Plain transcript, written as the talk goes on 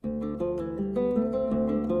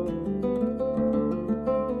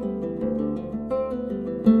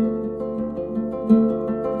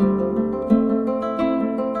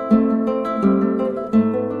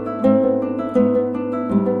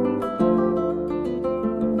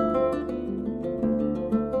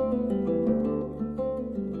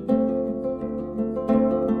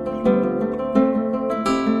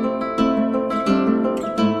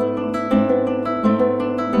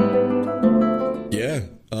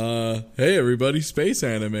Hey everybody, Space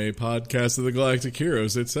Anime, Podcast of the Galactic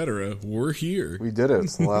Heroes, etc. We're here. We did it.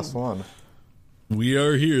 It's the last one. We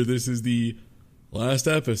are here. This is the last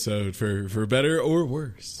episode for better or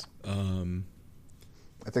worse.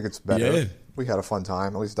 I think it's better. Yeah. We had a fun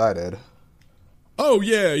time. At least I did. Oh,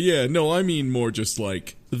 yeah. No, I mean more just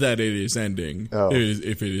like that it is ending. Oh.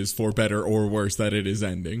 If it is for better or worse that it is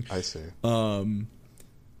ending. I see.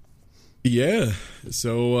 Yeah.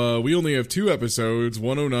 So we only have 2 episodes,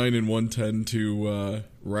 109 and 110 to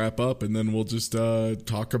wrap up, and then we'll just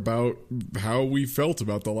talk about how we felt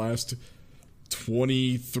about the last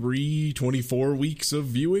 23, 24 weeks of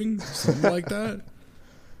viewing, something like that.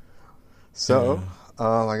 So,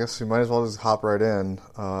 I guess we might as well just hop right in.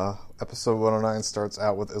 Episode 109 starts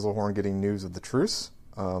out with Isilhorn getting news of the truce.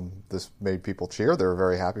 This made people cheer. They were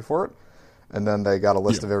very happy for it. And then they got a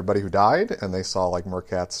list of everybody who died, and they saw like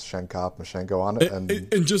Murkatz, Shenkop, Mashenko on it.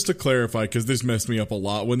 And just to clarify, because this messed me up a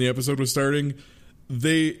lot when the episode was starting,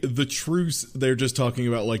 the truce, they're just talking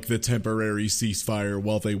about like the temporary ceasefire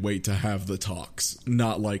while they wait to have the talks,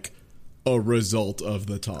 not like a result of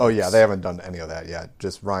the talks. Oh yeah, they haven't done any of that yet.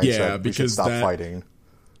 Just Ryan said we should stop fighting.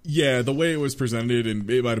 Yeah, the way it was presented, and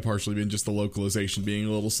it might have partially been just the localization being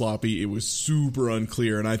a little sloppy, it was super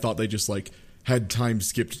unclear, and I thought they just like had time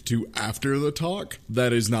skipped to after the talk.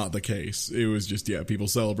 That is not the case. It was just, people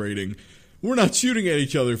celebrating. We're not shooting at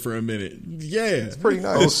each other for a minute. Yeah. It's pretty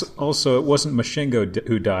nice. Also, it wasn't Mashengo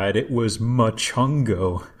who died. It was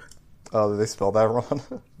Machungo. Oh, did they spell that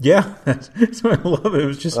wrong? Yeah. That's why I love it.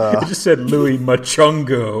 It just said Louis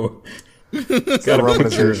Machungo. It's a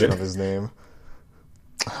romanization of his name.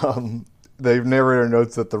 The narrator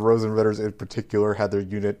notes that the Rosenritters in particular had their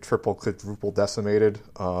unit triple, quadruple decimated.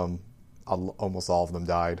 Almost all of them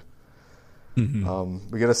died.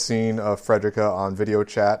 Mm-hmm. We get a scene of Frederica on video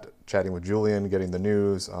chatting with Julian, getting the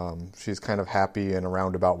news. She's kind of happy in a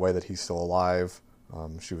roundabout way that he's still alive.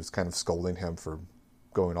 She was kind of scolding him for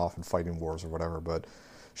going off and fighting wars or whatever, but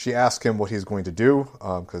she asked him what he's going to do,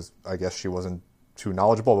 because I guess she wasn't too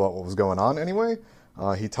knowledgeable about what was going on anyway.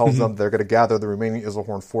 He tells them they're going to gather the remaining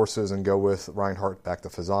Isilhorn forces and go with Reinhardt back to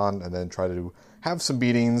Fazan and then try to have some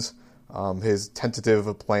meetings. His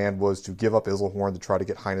tentative plan was to give up Isilhorn to try to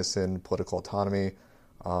get Heinessen political autonomy,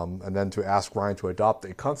 and then to ask Ryan to adopt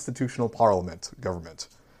a constitutional government.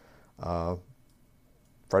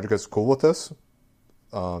 Frederica's cool with this,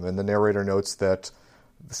 and the narrator notes that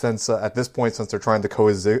since at this point, since they're trying to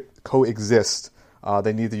coexist,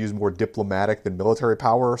 they need to use more diplomatic than military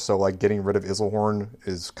power, so like getting rid of Isilhorn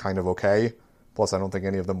is kind of okay. Plus, I don't think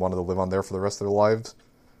any of them wanted to live on there for the rest of their lives.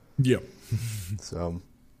 Yeah. So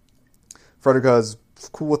Frederica is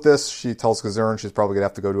cool with this. She tells Kazern she's probably going to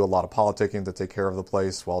have to go do a lot of politicking to take care of the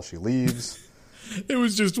place while she leaves. It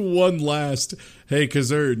was just one last, hey,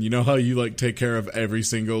 Kazern, you know how you like take care of every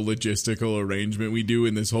single logistical arrangement we do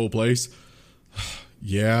in this whole place?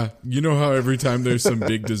 Yeah. You know how every time there's some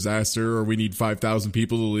big disaster or we need 5,000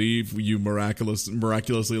 people to leave, you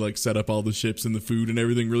miraculously like set up all the ships and the food and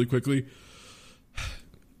everything really quickly?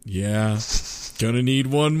 Yeah. Gonna need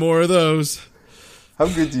one more of those. How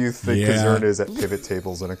good do you think Kazern is at pivot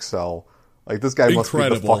tables in Excel? Like, this guy must be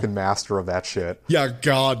the fucking master of that shit. Yeah,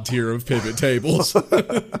 god tier of pivot tables.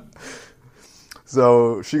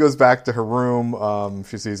 So she goes back to her room.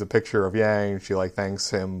 She sees a picture of Yang. She like thanks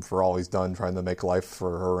him for all he's done, trying to make life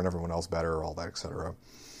for her and everyone else better, all that, etc.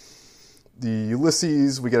 The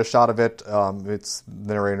Ulysses, we get a shot of it. The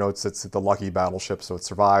narrator notes it's the lucky battleship, so it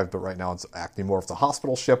survived, but right now it's acting more of the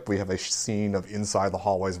hospital ship. We have a scene of inside the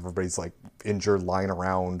hallways, everybody's like injured, lying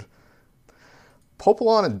around.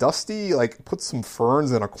 Popolon and Dusty like put some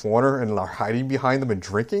ferns in a corner and are hiding behind them and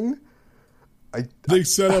drinking. They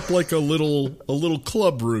set up like a little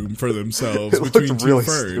club room for themselves between two really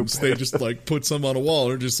ferns. stupid. They just like put some on a wall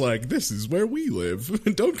and are just like, this is where we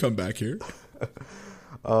live. Don't come back here.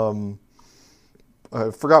 I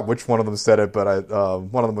forgot which one of them said it, but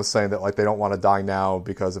one of them was saying that like they don't want to die now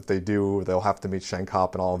because if they do, they'll have to meet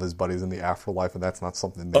Shenkop and all of his buddies in the afterlife, and that's not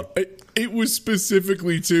something they... It was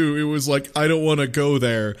specifically, too, it was like, I don't want to go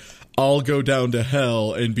there. I'll go down to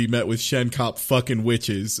hell and be met with Shenkop fucking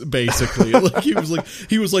witches, basically. Like he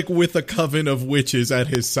was like with a coven of witches at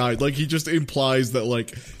his side. Like he just implies that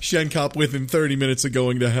like Shenkop within 30 minutes of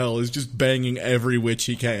going to hell is just banging every witch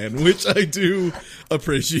he can, which I do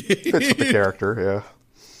appreciate. Fits with the character,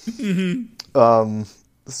 yeah. Mm-hmm.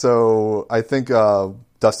 So I think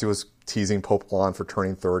Dusty was teasing Popolon for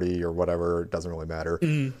turning 30 or whatever. It doesn't really matter.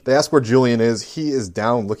 They ask where Julian is. He is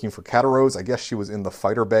down looking for Katarose. I guess she was in the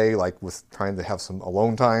fighter bay, like with trying to have some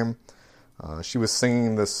alone time. She was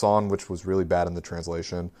singing this song, which was really bad in the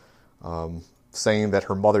translation, saying that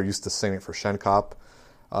her mother used to sing it for Shenkop.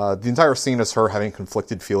 The entire scene is her having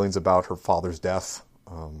conflicted feelings about her father's death.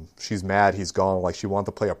 She's mad he's gone. Like, she wanted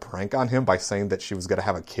to play a prank on him by saying that she was going to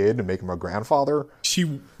have a kid and make him a grandfather.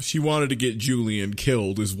 She wanted to get Julian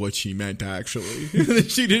killed is what she meant, actually.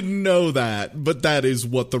 She didn't know that, but that is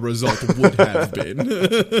what the result would have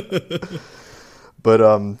been.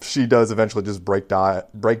 But she does eventually just break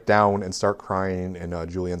down and start crying in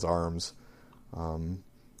Julian's arms.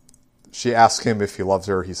 She asks him if he loves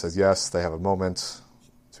her. He says yes. They have a moment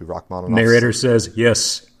to Rachmaninoff. Narrator says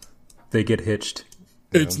yes. They get hitched.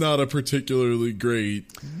 It's not a particularly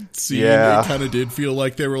great scene. Yeah. It kind of did feel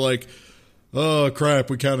like they were like, oh, crap,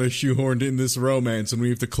 we kind of shoehorned in this romance and we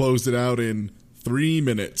have to close it out in 3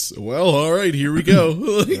 minutes. Well, all right, here we go.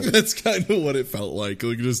 Like, that's kind of what it felt like.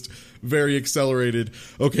 Like, just very accelerated.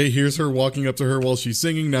 Okay, here's her walking up to her while she's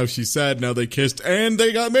singing. Now she's sad. Now they kissed and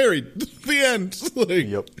they got married. The end. Like,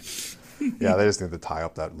 Yep. Yeah, they just need to tie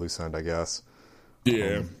up that loose end, I guess.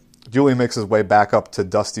 yeah. Julian makes his way back up to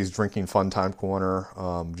Dusty's drinking fun time corner.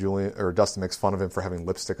 Dusty makes fun of him for having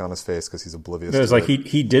lipstick on his face because he's oblivious. It was to like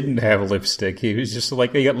he didn't have lipstick. He was just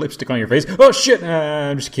like, "You got lipstick on your face." Oh shit!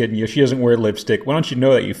 I'm just kidding you. She doesn't wear lipstick. Why don't you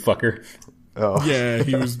know that, you fucker? Oh. Yeah,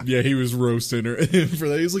 he was roasting her for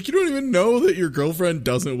that. He's like, you don't even know that your girlfriend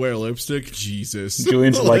doesn't wear lipstick? Jesus.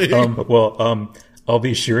 Julian's like, I'll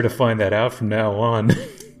be sure to find that out from now on.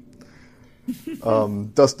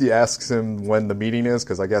 Dusty asks him when the meeting is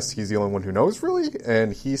because I guess he's the only one who knows really,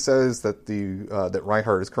 and he says that that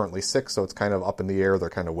Reinhardt is currently sick, so it's kind of up in the air. They're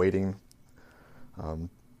kind of waiting.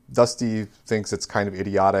 Dusty thinks it's kind of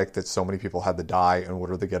idiotic that so many people had to die in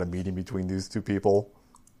order to get a meeting between these two people.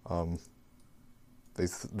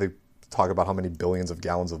 They talk about how many billions of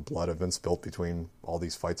gallons of blood have been spilt between all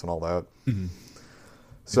these fights and all that. Mm-hmm.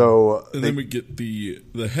 So and then we get the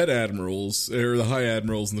head admirals, or the high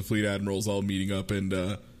admirals and the fleet admirals all meeting up,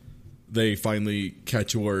 and they finally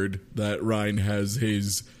catch word that Ryan has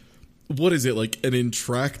his, what is it, like an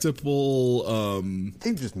intractable...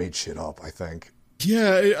 They just made shit up, I think.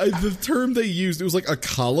 Yeah, the term they used, it was like a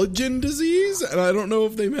collagen disease, and I don't know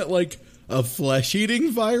if they meant like a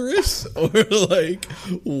flesh-eating virus or like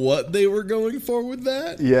what they were going for with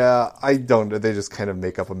that. Yeah, I don't. They just kind of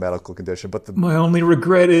make up a medical condition. But my only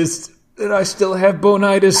regret is that I still have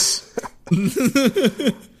bonitis.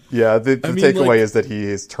 Yeah, the takeaway is that he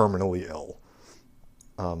is terminally ill.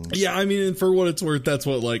 Yeah, I mean, for what it's worth, that's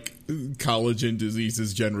what like collagen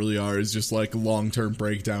diseases generally are, is just like long-term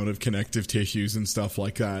breakdown of connective tissues and stuff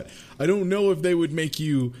like that. I don't know if they would make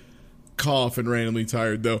you cough and randomly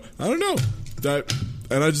tired, though. I don't know.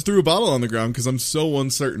 And I just threw a bottle on the ground because I'm so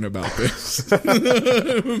uncertain about this.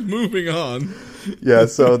 Moving on. Yeah,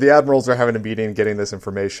 so the admirals are having a meeting, getting this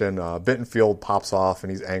information. Bittenfield pops off,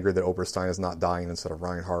 and he's angry that Oberstein is not dying instead of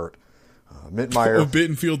Reinhardt. Mittenmeyer. Oh,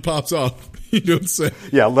 Bittenfield pops off. You don't say.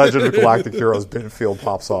 Yeah, Legend of Galactic Heroes, Bittenfield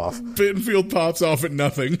pops off. Bittenfield pops off at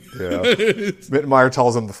nothing. Yeah. Mittenmeyer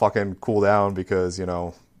tells him to fucking cool down because, you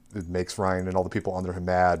know, it makes Ryan and all the people under him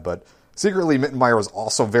mad, but secretly, Mittenmeyer was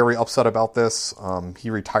also very upset about this. He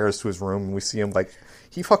retires to his room, and we see him like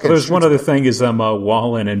he fucking. Well, there's one other thing is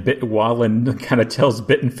Wallen Wallen kind of tells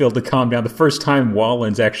Bittenfield to calm down. The first time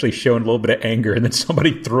Wallen's actually showing a little bit of anger, and then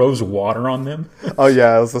somebody throws water on them. Oh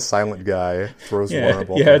yeah, it was the silent guy throws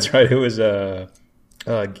water. On yeah, that's right. It was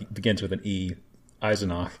begins with an E.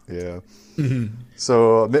 Eisenach. Yeah. Mm-hmm.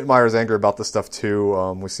 So Mittenmeyer's angry about this stuff too.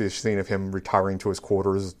 We see a scene of him retiring to his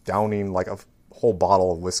quarters, downing like a whole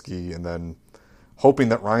bottle of whiskey, and then hoping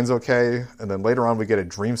that Ryan's okay. And then later on we get a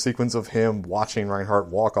dream sequence of him watching Reinhardt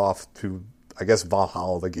walk off to, I guess,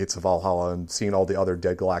 Valhalla, the gates of Valhalla, and seeing all the other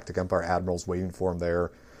dead Galactic Empire admirals waiting for him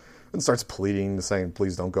there, and starts pleading, saying,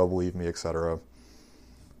 please don't go, believe me, etc.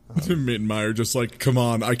 Mittenmeyer just like, come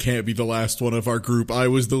on, I can't be the last one of our group. I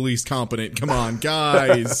was the least competent. Come on,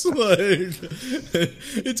 guys. Like,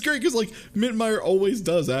 it's great because like Mittenmeyer always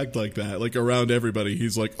does act like that, like around everybody.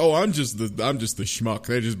 He's like, oh, I'm just the schmuck.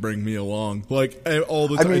 They just bring me along, like all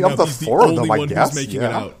the time. I mean, of the four of them, I guess, making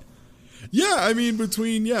it out. Yeah, I mean,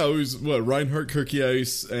 between, it was, Reinhardt,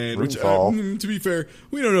 Kirkiais, and... Which, to be fair,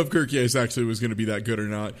 we don't know if Kirkiais actually was going to be that good or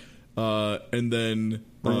not. And then...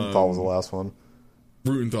 Rutenthal was the last one.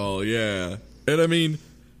 Rutenthal, yeah. And I mean,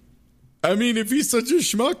 if he's such a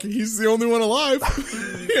schmuck, he's the only one alive.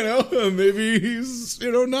 Maybe he's,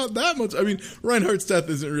 not that much. I mean, Reinhardt's death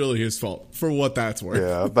isn't really his fault, for what that's worth.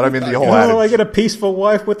 Yeah, but I mean, the whole adage... I get a peaceful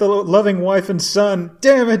wife with a loving wife and son.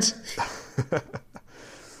 Damn it!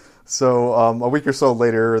 So, a week or so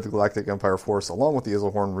later, the Galactic Empire force, along with the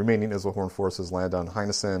remaining Isilhorn forces, land on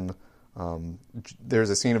Heinessen. There's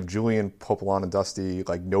a scene of Julian, Popolon, and Dusty,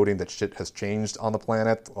 like, noting that shit has changed on the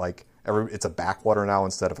planet. Like, it's a backwater now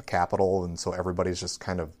instead of a capital, and so everybody's just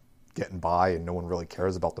kind of getting by, and no one really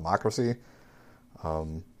cares about democracy.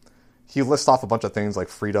 He lists off a bunch of things like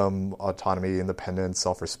freedom, autonomy, independence,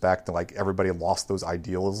 self-respect, and like everybody lost those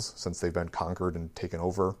ideals since they've been conquered and taken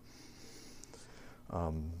over.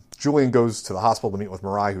 Julian goes to the hospital to meet with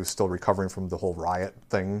Mirai, who's still recovering from the whole riot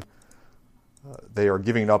thing. They are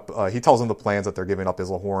giving up, he tells them the plans that they're giving up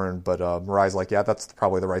Isilhorn, but Mirai's like, yeah, that's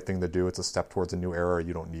probably the right thing to do. It's a step towards a new era.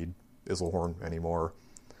 You don't need Isilhorn anymore.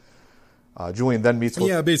 Julian then meets with...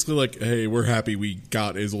 Yeah, basically like, hey, we're happy we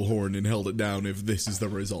got Isilhorn and held it down if this is the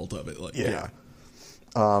result of it. Like, yeah.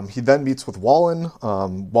 He then meets with Wallen.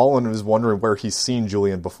 Wallen is wondering where he's seen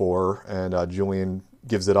Julian before, and Julian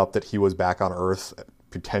gives it up that he was back on Earth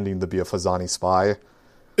pretending to be a Phazani spy.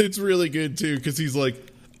 It's really good, too, because he's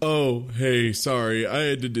like, oh, hey, sorry, I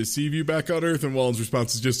had to deceive you back on Earth, and Wallen's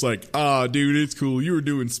response is just like, dude, it's cool, you were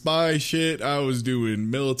doing spy shit, I was doing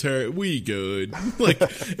military, we good. Like,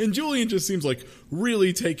 and Julian just seems like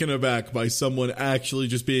really taken aback by someone actually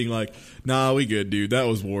just being like, nah, we good, dude, that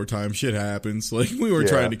was wartime, shit happens, like, we weren't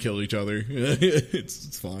trying to kill each other,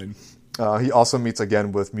 it's fine. He also meets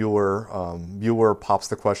again with Mueller. Mueller pops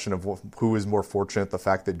the question of who is more fortunate, the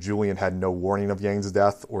fact that Julian had no warning of Yang's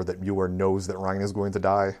death, or that Mueller knows that Ryan is going to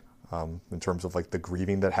die, in terms of like the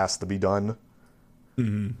grieving that has to be done.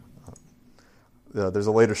 Mm-hmm. There's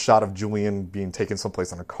a later shot of Julian being taken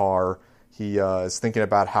someplace in a car. He is thinking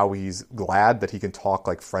about how he's glad that he can talk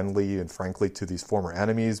like friendly and frankly to these former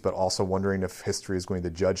enemies, but also wondering if history is going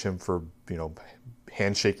to judge him for,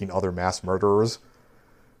 handshaking other mass murderers.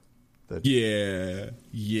 Yeah.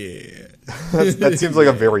 That seems like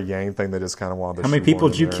a very Yang thing. That just kind of wanted to. How many people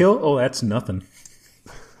did you kill? Oh, that's nothing.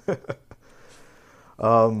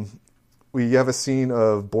 We have a scene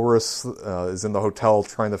of Boris is in the hotel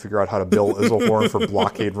trying to figure out how to bill Isilhorn for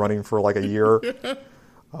blockade running for like a year.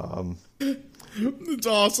 It's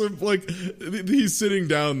awesome. Like, he's sitting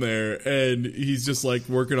down there and he's just like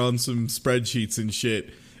working on some spreadsheets and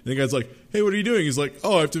shit. And the guy's like, hey, what are you doing? He's like,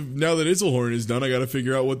 oh, I have to, now that Isilhorn is done, I got to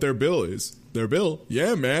figure out what their bill is. Their bill?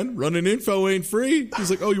 Yeah, man. Running info ain't free. He's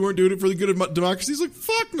like, oh, you weren't doing it for the good of democracy? He's like,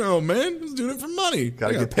 fuck no, man. I was doing it for money.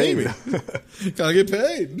 Gotta get paid. Gotta get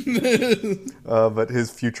paid. But his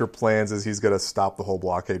future plans is he's going to stop the whole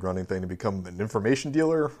blockade running thing to become an information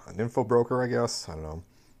dealer, an info broker, I guess. I don't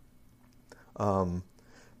know.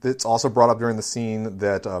 It's also brought up during the scene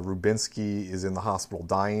that Rubinsky is in the hospital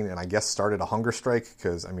dying, and I guess started a hunger strike,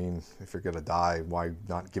 because, I mean, if you're going to die, why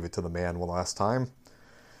not give it to the man one last time?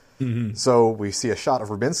 Mm-hmm. So we see a shot of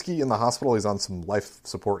Rubinsky in the hospital. He's on some life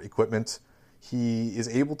support equipment. He is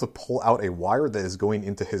able to pull out a wire that is going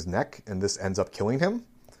into his neck, and this ends up killing him.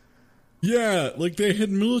 Yeah, like they had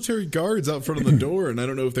military guards out front of the door, and I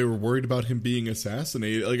don't know if they were worried about him being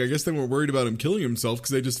assassinated. Like, I guess they weren't worried about him killing himself because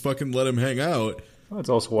they just fucking let him hang out. Well, that's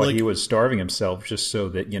also why he was starving himself, just so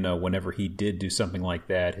that, whenever he did do something like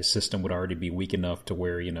that, his system would already be weak enough to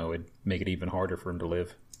where, it'd make it even harder for him to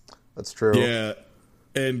live. That's true. Yeah,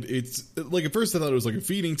 and it's, like, at first I thought it was like a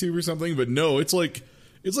feeding tube or something, but no, it's like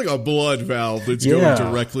a blood valve that's going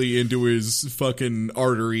directly into his fucking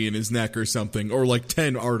artery in his neck or something, or like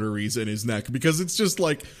 10 arteries in his neck, because it's just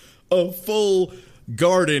like a full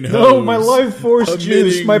garden hose. No, my life force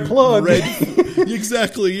juice, my plug.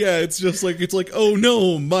 Exactly, yeah. It's just like, oh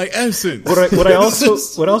no, my essence. What I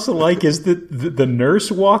also like is that the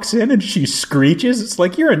nurse walks in and she screeches. It's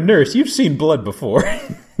like, you're a nurse, you've seen blood before.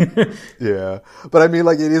 Yeah, but I mean,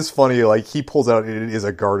 like, it is funny. Like, he pulls out, it is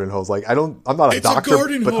a garden hose. Like, I'm not a doctor,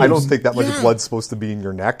 but I don't think that much blood's supposed to be in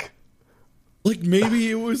your neck. Like,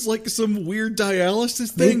 maybe it was like some weird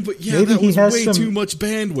dialysis thing, but yeah, that was way too much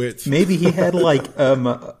bandwidth. Maybe he had like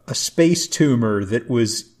a space tumor that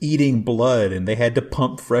was eating blood, and they had to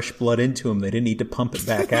pump fresh blood into him. They didn't need to pump it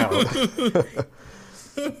back out.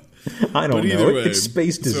 I don't know. Way, it's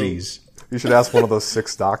space disease. You should ask one of those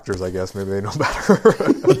 6 doctors, I guess. Maybe they know better.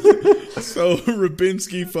 So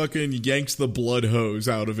Rubinsky fucking yanks the blood hose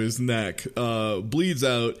out of his neck, bleeds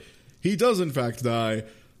out. He does, in fact, die.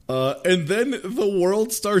 And then the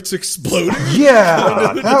world starts exploding.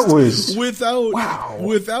 Yeah, that was...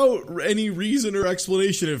 Without any reason or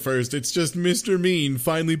explanation at first. It's just Mr. Mean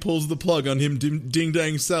finally pulls the plug on him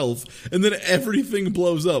ding-dang self, and then everything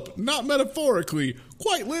blows up. Not metaphorically,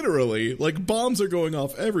 quite literally. Like, bombs are going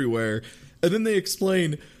off everywhere. And then they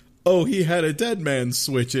explain, oh, he had a dead man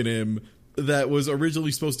switch in him that was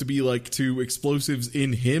originally supposed to be, like, to explosives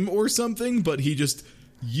in him or something, but he just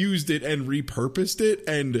used it and repurposed it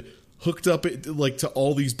and hooked up it like to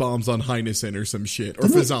all these bombs on Heinesen or some shit, or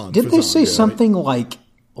Fazan. Did they say something like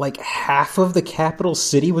like half of the capital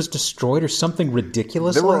city was destroyed or something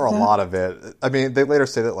ridiculous There like were a that? lot of it. I mean, they later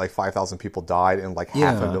say that like 5,000 people died and like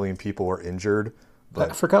half a million people were injured.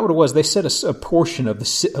 I forgot what it was. They said a portion of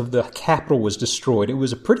the capital was destroyed. It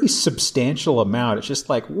was a pretty substantial amount. It's just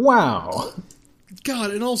like, wow.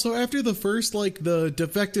 God, and also after the first, like, the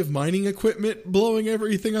defective mining equipment blowing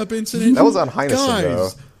everything up incident. That was on Heineken,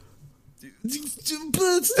 guys,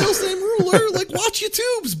 but still same ruler. Like, watch your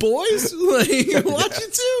tubes, boys. Like, watch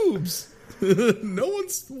your tubes. No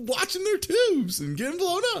one's watching their tubes and getting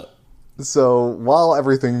blown up. So while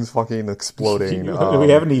everything's fucking exploding, Do we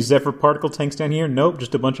have any Zephyr particle tanks down here? Nope,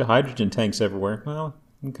 just a bunch of hydrogen tanks everywhere. Well,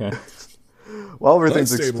 okay. while everything's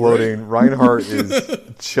That's stable, exploding, Reinhardt is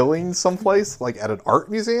chilling someplace, like at an art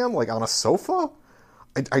museum, like on a sofa.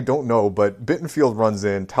 I don't know, but Bittenfield runs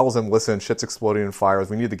in, tells him, listen, shit's exploding in fires,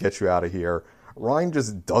 we need to get you out of here. Ryan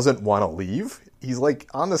just doesn't want to leave. He's like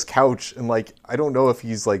on this couch, and like I don't know if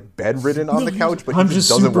he's like bedridden on the couch, but I'm he just just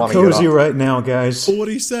doesn't super want to get cozy up. right now, guys. What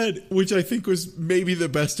he said, which I think was maybe the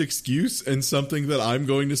best excuse and something that I'm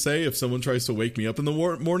going to say if someone tries to wake me up in the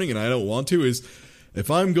morning and I don't want to, is if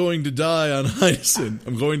I'm going to die on Hydison,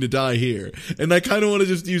 I'm going to die here. And I kind of want to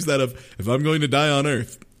just use that of, if I'm going to die on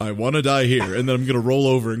Earth, I want to die here, and then I'm going to roll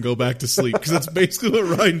over and go back to sleep, because that's basically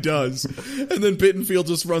what Ryan does. And then Bittenfield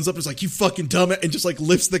just runs up and is like, you fucking dumbass, and just like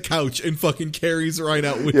lifts the couch and fucking carries Ryan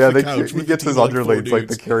out with the couch. He gets his underlings like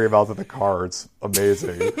to carry him out to the car. It's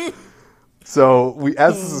amazing. So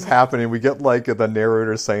as this is happening, we get like the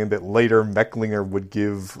narrator saying that later Mecklinger would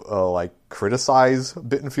criticize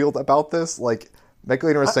Bittenfield about this. Like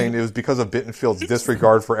Mecklinger is saying it was because of Bittenfield's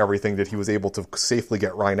disregard for everything that he was able to safely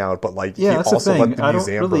get Ryan out, but like he also let the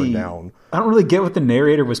museum burn down. I don't really get what the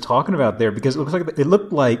narrator was talking about there, because it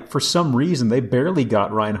looked like for some reason they barely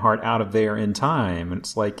got Reinhardt out of there in time, and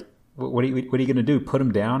it's like, what are you going to do? Put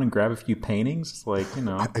him down and grab a few paintings? It's like, you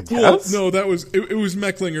know. Well, no, that was it was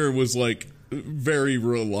Mecklinger was like very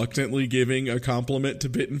reluctantly giving a compliment to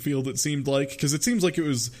Bittenfield. It seemed like, because it seems like it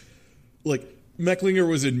was like Mecklinger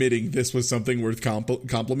was admitting this was something worth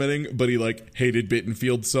complimenting, but he like hated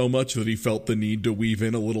Bittenfield so much that he felt the need to weave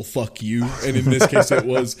in a little "fuck you." And in this case,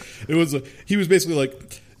 he was basically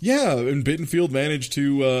like, yeah, and Bittenfield managed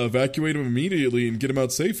to evacuate him immediately and get him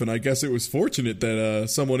out safe. And I guess it was fortunate that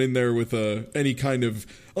someone in there with any kind of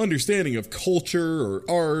understanding of culture or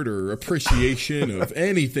art or appreciation of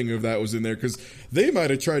anything of that was in there, because they might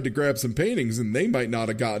have tried to grab some paintings and they might not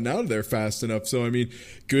have gotten out of there fast enough. So, I mean,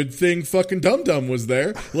 good thing fucking Dum Dum was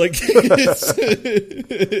there. Like,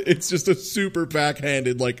 it's just a super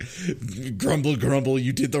backhanded, like, grumble, grumble,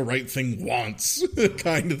 you did the right thing once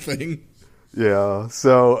kind of thing. Yeah,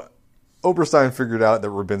 so Oberstein figured out that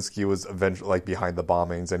Rubinsky was eventually like behind the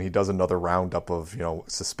bombings, and he does another roundup of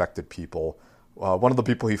suspected people. One of the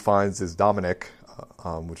people he finds is Dominic,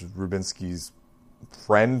 which is Rubinsky's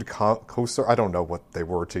friend, co-star. I don't know what they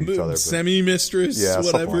were to each other. Semi-mistress, yeah,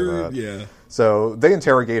 whatever. Like yeah. So they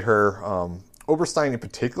interrogate her. Oberstein in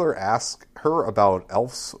particular asks her about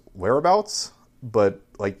Elf's whereabouts, but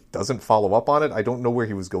like doesn't follow up on it. I don't know where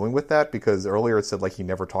he was going with that, because earlier it said like he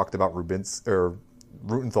never talked about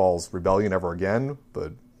Rutenthal's rebellion ever again.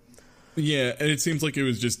 But yeah, and it seems like it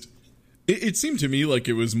was just. It seemed to me like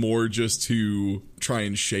it was more just to try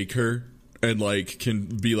and shake her and like can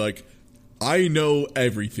be like, I know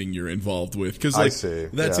everything you're involved with, because like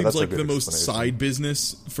that seems like the most side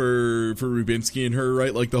business for Rubinsky and her,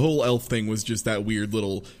 right? Like the whole Elf thing was just that weird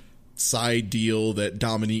little side deal that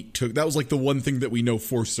Dominique took. That was like the one thing that we know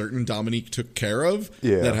for certain Dominique took care of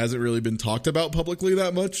that hasn't really been talked about publicly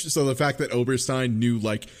that much. So the fact that Oberstein knew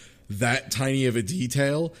like that tiny of a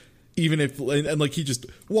detail, even if and like he just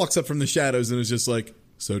walks up from the shadows and is just like,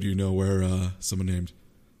 so do you know where someone named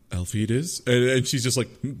Elfheed is? And she's just like,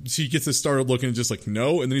 she gets this startled look and just like,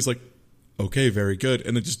 no. And then he's like, okay, very good.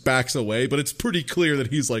 And then just backs away. But it's pretty clear that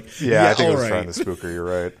he's like, yeah, I think he was trying to spook her. You're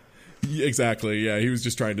right. Exactly, yeah. He was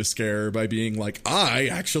just trying to scare her by being like, I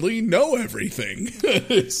actually know everything.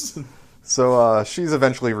 So she's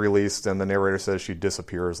eventually released, and the narrator says she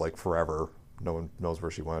disappears like forever. No one knows where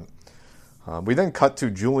she went. We then cut to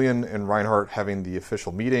Julian and Reinhardt having the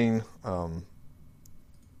official meeting.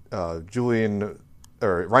 Reinhardt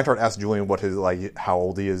asks Julian what his how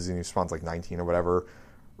old he is, and he responds like 19 or whatever.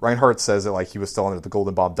 Reinhardt says that like he was still under the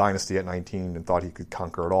Golden Bomb dynasty at 19 and thought he could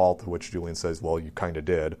conquer it all, to which Julian says, well, you kind of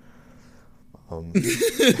did.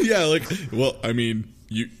 Yeah, like, well, I mean,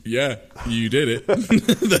 you did it.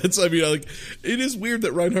 It is weird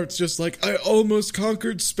that Reinhardt's just like, I almost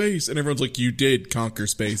conquered space, and everyone's like, you did conquer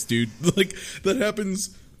space, dude. Like, that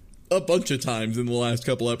happens a bunch of times in the last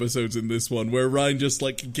couple episodes in this one, where Ryan just,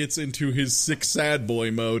 like, gets into his sick sad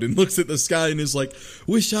boy mode and looks at the sky and is like,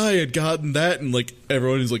 wish I had gotten that, and, like,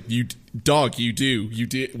 everyone is like, you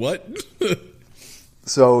did, what?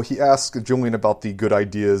 So he asks Julian about the good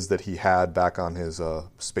ideas that he had back on his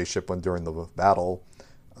spaceship when during the battle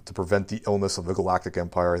to prevent the illness of the Galactic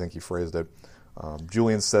Empire, I think he phrased it.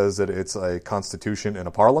 Julian says that it's a constitution and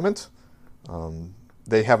a parliament.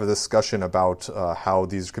 They have a discussion about how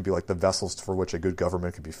these could be like the vessels for which a good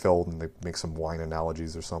government could be filled, and they make some wine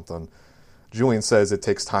analogies or something. Julian says it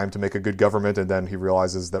takes time to make a good government, and then he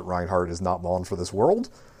realizes that Reinhardt is not long for this world,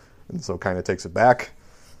 and so kind of takes it back.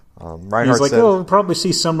 Reinhardt He's like, said, we'll probably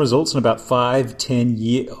see some results in about 5-10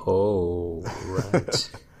 years. Oh,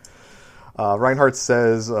 right. Reinhardt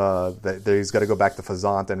says that he's got to go back to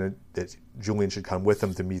Fazant, and that Julian should come with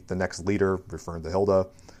him to meet the next leader, referring to Hilda.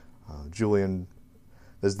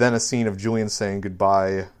 There's then a scene of Julian saying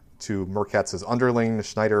goodbye to Murkatz's underling,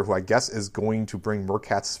 Schneider, who I guess is going to bring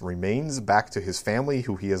Murkatz's remains back to his family,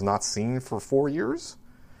 who he has not seen for 4 years.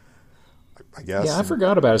 I guess. Yeah, I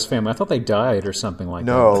forgot about his family. I thought they died or something like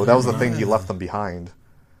that. No, that was the thing. He left them behind.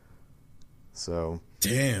 So.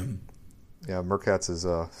 Damn. Yeah, Murkatz is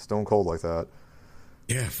stone cold like that.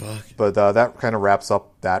 Yeah, fuck. But that kind of wraps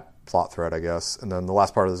up that plot thread, I guess. And then the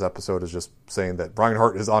last part of this episode is just saying that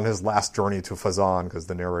Reinhardt is on his last journey to Fazan, because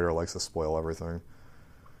the narrator likes to spoil everything.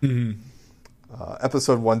 Mm-hmm.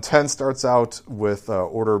 Episode 110 starts out with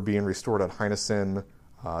order being restored at Heinessen.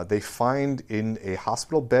 They find in a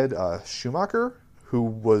hospital bed Schumacher, who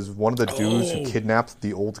was one of the dudes who kidnapped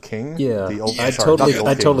the old king. Yeah, I'd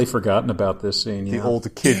totally forgotten about this scene. The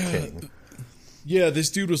old kid king. Yeah, this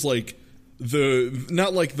dude was like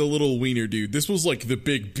not like the little wiener dude. This was like the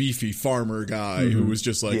big beefy farmer guy who was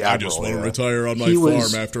just like, I just want to retire on my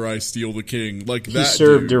farm after I steal the king. Like that. He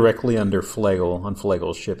served directly under Flegel on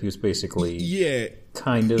Flegel's ship. He was basically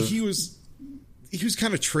kind of. He was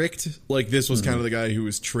kind of tricked. Like this was kind of the guy who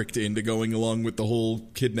was tricked into going along with the whole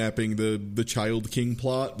kidnapping the child king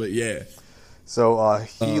plot. But yeah. So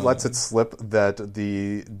he lets it slip that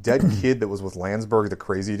the dead kid that was with Landsberg, the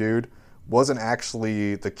crazy dude, wasn't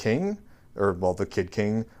actually the king, or well, the kid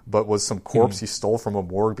king, but was some corpse he stole from a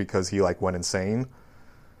morgue because he like went insane.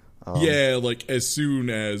 Yeah, like as soon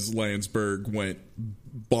as Landsberg went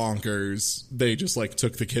bonkers, they just like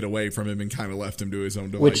took the kid away from him and kind of left him to his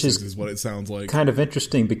own devices, which is what it sounds like. Kind of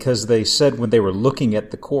interesting because they said when they were looking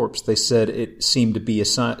at the corpse, they said it seemed to be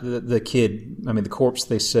the kid. I mean, the corpse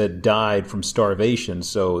they said died from starvation.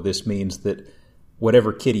 So this means that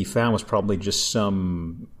whatever kid he found was probably just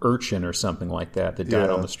some urchin or something like that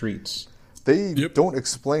died on the streets. They don't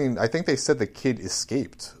explain. I think they said the kid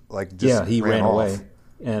escaped. Like, just he ran off. away.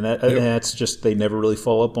 And that's just, they never really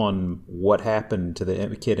follow up on what happened to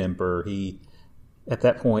the Kid Emperor. At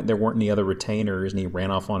that point, there weren't any other retainers, and he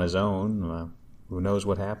ran off on his own. Who knows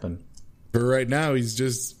what happened? For right now, he's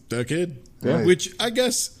just a kid. Yeah. Which, I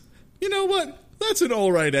guess, you know what? That's an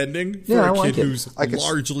alright ending for a kid who's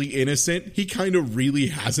largely innocent. He kind of really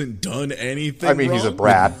hasn't done anything I mean, wrong. he's a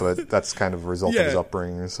brat, but that's kind of a result of his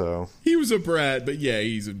upbringing, so... He was a brat, but yeah,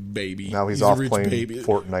 he's a baby. Now he's off playing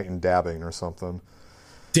Fortnite and dabbing or something.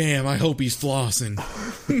 Damn, I hope he's flossing.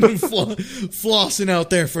 Flossing out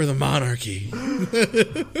there for the monarchy.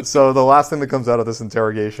 So the last thing that comes out of this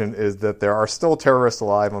interrogation is that there are still terrorists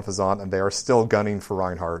alive on Fazan, and they are still gunning for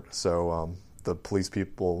Reinhardt. So the police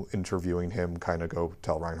people interviewing him kind of go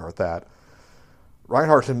tell Reinhardt that.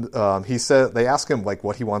 Reinhardt, he said, they ask him like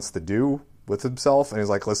what he wants to do with himself, and he's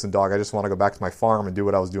like, listen, dog, I just want to go back to my farm and do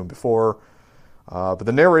what I was doing before. But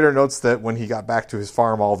the narrator notes that when he got back to his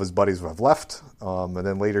farm, all of his buddies would have left. And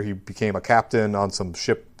then later he became a captain on some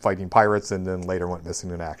ship fighting pirates, and then later went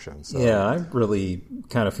missing in action. So, yeah, I really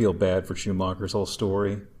kind of feel bad for Schumacher's whole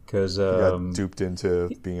story. Because he got duped into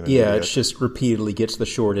being an idiot. It's just repeatedly gets the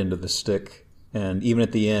short end of the stick. And even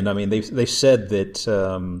at the end, I mean, they said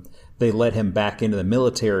that they let him back into the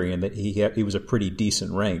military and that he was a pretty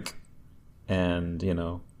decent rank. And, you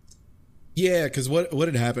know... Yeah, because what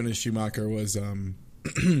had happened to Schumacher was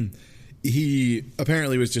he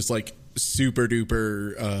apparently was just like super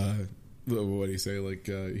duper. What do you say? Like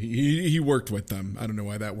he worked with them. I don't know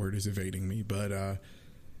why that word is evading me, but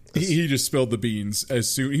he just spilled the beans as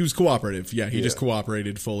soon. He was cooperative. Yeah, he just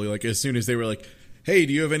cooperated fully. Like as soon as they were like, "Hey,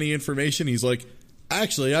 do you have any information?" He's like,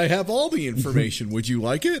 actually, I have all the information. Would you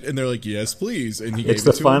like it? And they're like, yes, please. And he gave It's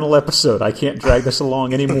the it to final episode. I can't drag this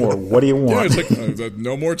along anymore. What do you him. Yeah, want? it's like,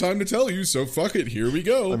 no more time to tell you, so fuck it. Here we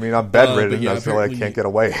go. I mean, I'm bedridden. But yeah, I feel like I can't get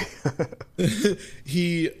away.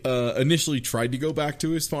 He initially tried to go back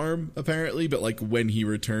to his farm, apparently, but like when he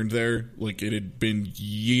returned there, like it had been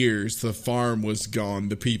years. The farm was gone.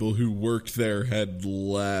 The people who worked there had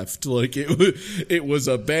left. Like it was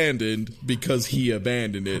abandoned because he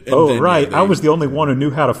abandoned it. And Oh, then, right. yeah, I was the only one who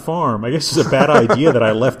knew how to farm. I guess it's a bad idea that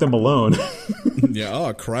I left them alone. yeah,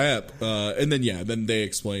 oh crap. And then then they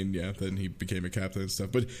explained, then he became a captain and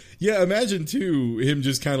stuff. But yeah, imagine too him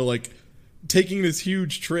just kind of like taking this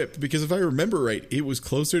huge trip, because if I remember right, it was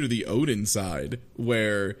closer to the Odin side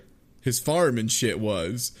where his farm and shit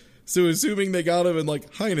was. So assuming they got him in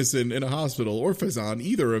like Heinesen in a hospital or Fazan,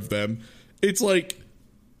 either of them, it's like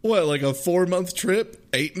what, like a 4-month trip,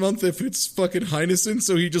 8-month if it's fucking Heinesen.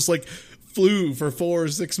 So he just like flew for 4 or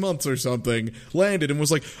 6 months or something, landed and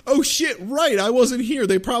was like, oh shit, right, I wasn't here,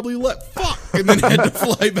 they probably left, fuck, and then had to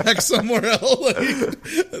fly back somewhere else.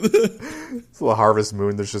 It's the Harvest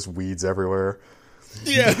Moon. There's just weeds everywhere.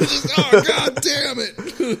 Yeah, just, oh god damn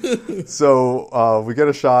it. So we get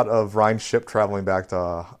a shot of Ryan's ship traveling back to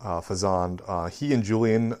Fazan. He and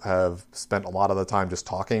Julian have spent a lot of the time just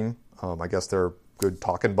talking. I guess they're good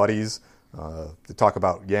talking buddies. They talk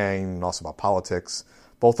about Yang and also about politics.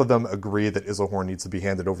 Both of them agree that Isilhorn needs to be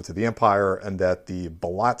handed over to the Empire, and that the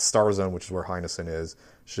Balat Star Zone, which is where Heinesen is,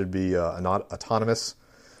 should be not autonomous.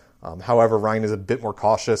 However, Ryan is a bit more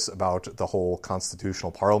cautious about the whole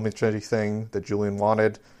constitutional parliamentary thing that Julian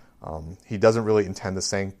wanted. He doesn't really intend to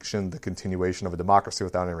sanction the continuation of a democracy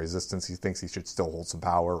without any resistance. He thinks he should still hold some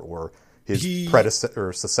power, or his predecessor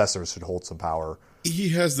or successors should hold some power. He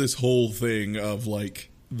has this whole thing of like,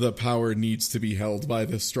 the power needs to be held by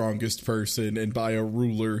the strongest person and by a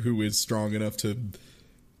ruler who is strong enough to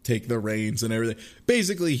take the reins and everything.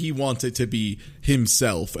 Basically, he wants it to be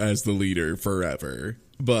himself as the leader forever.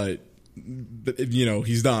 But you know,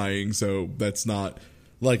 he's dying, so that's not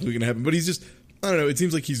likely going to happen. But he's just, I don't know, it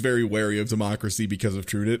seems like he's very wary of democracy because of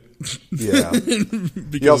Trunit. Yeah.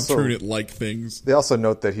 Because of Trunit-like things. They also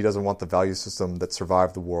note that he doesn't want the value system that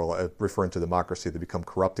survived the war, referring to democracy, to become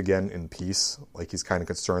corrupt again in peace. Like, he's kind of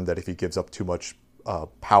concerned that if he gives up too much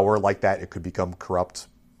power like that, it could become corrupt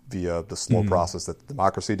via the slow process that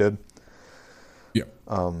democracy did. Yeah.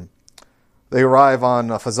 They arrive on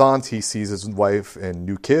Fazan. He sees his wife and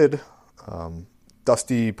new kid.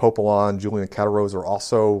 Dusty, Popolon, Julian, and Catarose are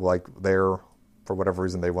also like there. For whatever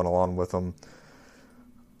reason, they went along with them.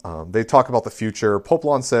 They talk about the future.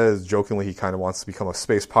 Popolon says jokingly he kind of wants to become a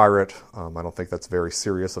space pirate. I don't think that's very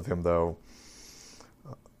serious of him, though.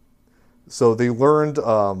 So they learned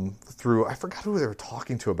through, I forgot who they were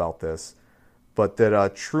talking to about this, but that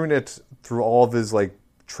Trunit, through all of his like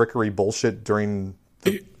trickery bullshit during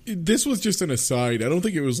this was just an aside. I don't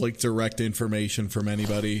think it was like direct information from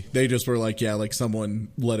anybody. They just were like, yeah, like someone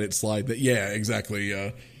let it slide. That yeah,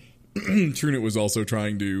 exactly. Trunit was also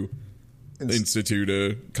trying to institute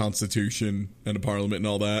a constitution and a parliament and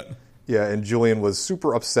all that. Yeah, and Julian was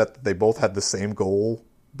super upset that they both had the same goal,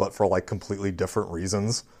 but for like completely different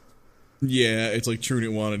reasons. Yeah, it's like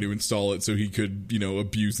Trunit wanted to install it so he could, you know,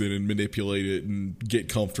 abuse it and manipulate it and get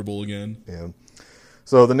comfortable again. Yeah.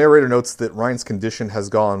 So the narrator notes that Ryan's condition has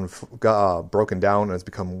broken down and has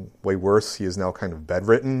become way worse. He is now kind of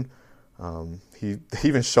bedridden. They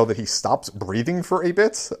even show that he stops breathing for a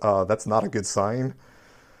bit. That's not a good sign.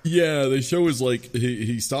 Yeah, they show is like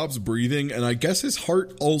he stops breathing, and I guess his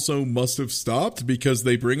heart also must have stopped because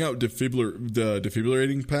they bring out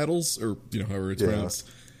defibrillating paddles, or you know however it's pronounced.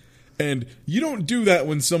 And you don't do that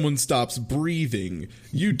when someone stops breathing.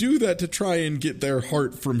 You do that to try and get their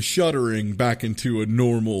heart from shuddering back into a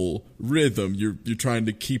normal rhythm. You're trying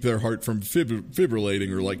to keep their heart from fibrillating,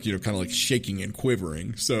 or like, you know, kind of like shaking and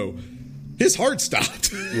quivering. So his heart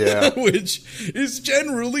stopped, which is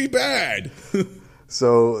generally bad.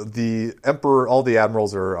 So the Emperor, all the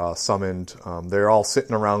admirals are summoned. They're all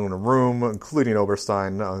sitting around in a room, including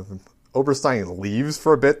Oberstein. Oberstein leaves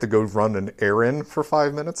for a bit to go run an errand for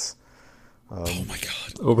 5 minutes. Oh my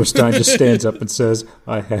god! Oberstein just stands up and says,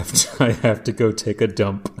 "I have to go take a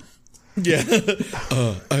dump." Yeah,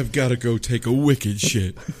 I've got to go take a wicked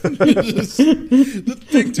shit. The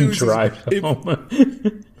thing too is,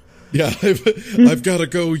 home. Yeah, I've got to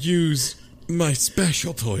go use my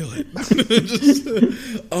special toilet.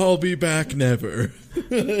 I'll be back never.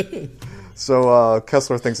 So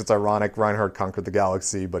Kessler thinks it's ironic Reinhardt conquered the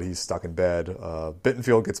galaxy, but he's stuck in bed.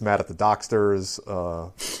 Bittenfield gets mad at the Docksters.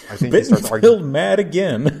 I think he starts arguing. Mad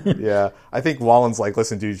again. Yeah, I think Wallen's like,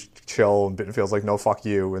 "Listen, dude, chill," and Bittenfield's like, "No, fuck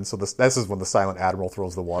you." And so this is when the Silent Admiral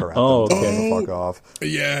throws the water at them. Okay. To fuck off.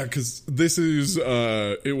 Yeah, because this is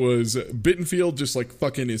it was Bittenfield just like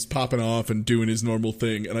fucking is popping off and doing his normal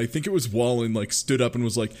thing, and I think it was Wallen like stood up and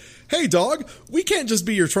was like, "Hey, dog, we can't just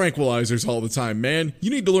be your tranquilizers all the time, man. You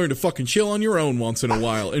need to learn to fucking chill on your own once in a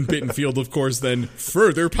while." And Bittenfield, of course, then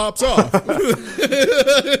further pops off.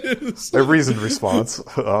 A reasoned response.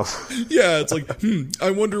 Yeah, it's like,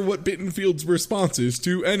 I wonder what Bittenfield's response is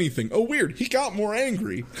to anything. Oh, weird, he got more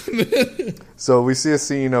angry. So we see a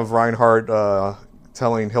scene of Reinhardt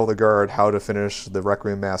telling Hildegard how to finish the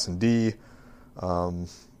Requiem Mass in D.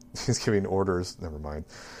 He's giving orders. Never mind.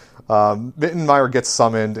 Mittenmeyer gets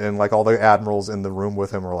summoned, and like all the admirals in the room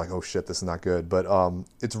with him are like, "Oh shit, this is not good." But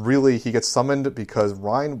it's really, he gets summoned because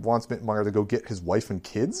Ryan wants Mittenmeyer to go get his wife and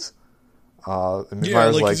kids. And Yeah,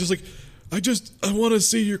 Mittenmeyer's like he's just like, I want to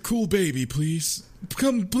see your cool baby, please.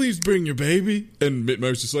 Come, please bring your baby. And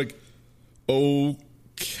Mittenmeyer's just like,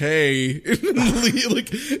 okay. Like,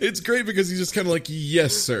 it's great because he's just kind of like,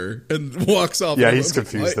 yes, sir, and walks off. Yeah, he's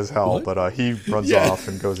confused as hell, what? but he runs off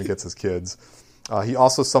and goes and gets his kids. He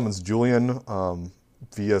also summons Julian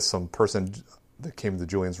via some person that came to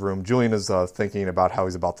Julian's room. Julian is thinking about how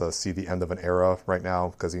he's about to see the end of an era right now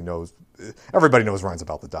because he knows, everybody knows Ryan's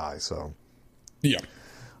about to die. So Yeah.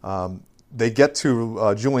 they get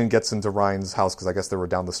to, Julian gets into Ryan's house because I guess they were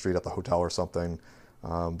down the street at the hotel or something.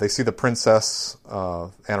 They see the princess,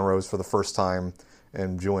 Anna Rose, for the first time.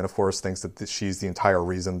 And Julian, of course, thinks that she's the entire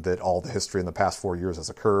reason that all the history in the past 4 years has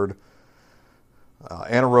occurred.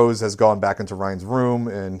 Anna Rose has gone back into Ryan's room,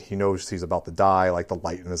 and he knows he's about to die. Like, the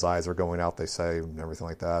light in his eyes are going out, they say, and everything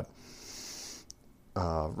like that.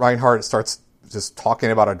 Reinhardt starts just talking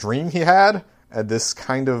about a dream he had, and this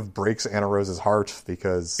kind of breaks Anna Rose's heart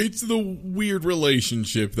because... It's the weird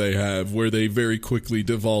relationship they have where they very quickly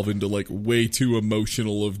devolve into, like, way too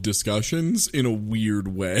emotional of discussions in a weird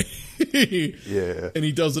way. Yeah. And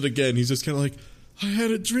he does it again. He's just kind of like, I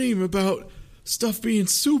had a dream about stuff being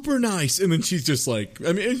super nice. And then she's just like,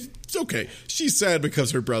 I mean, it's okay. She's sad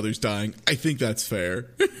because her brother's dying. I think that's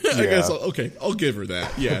fair. I guess, I'll give her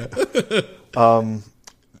that. Yeah.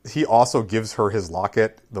 He also gives her his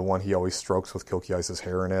locket, the one he always strokes with Kilkiais's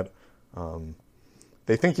hair in it.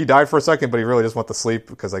 They think he died for a second, but he really just went to sleep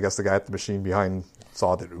because I guess the guy at the machine behind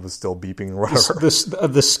saw that it was still beeping or whatever.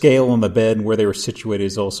 The scale on the bed and where they were situated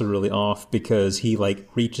is also really off because he like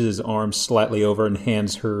reaches his arm slightly over and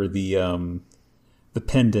hands her the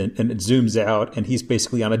pendant, and it zooms out, and he's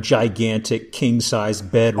basically on a gigantic king-size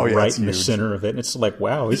bed right in the center of it. And it's like,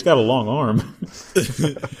 wow, he's got a long arm.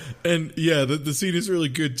 And yeah, the scene is really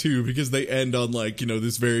good too because they end on like, you know,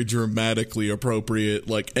 this very dramatically appropriate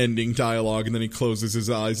like ending dialogue, and then he closes his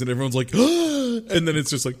eyes, and everyone's like, and then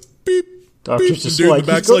it's just like beep. Doctor's just like,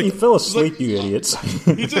 he fell asleep, you idiots.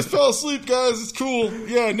 He just fell asleep, guys. It's cool.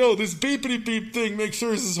 Yeah, no, this beepity beep thing makes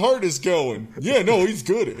sure his heart is going. Yeah, no, he's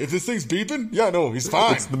good. If this thing's beeping, yeah, no, he's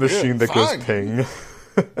fine. It's the machine that goes ping.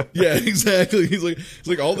 Yeah, exactly. He's like,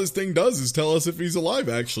 all this thing does is tell us if he's alive,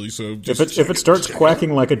 actually. So just if it starts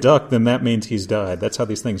quacking like a duck, then that means he's died. That's how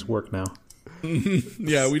these things work now.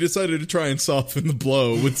 Yeah, we decided to try and soften the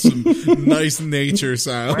blow with some nice nature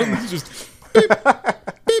sounds. Just beep,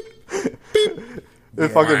 beep. It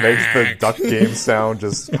fucking makes the duck game sound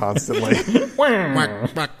just constantly.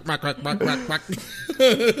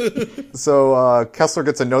 So Kessler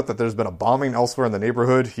gets a note that there's been a bombing elsewhere in the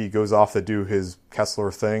neighborhood. He goes off to do his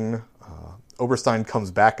Kessler thing. Oberstein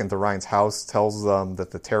comes back into Ryan's house, tells them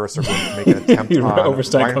that the terrorists are going to make an attempt on...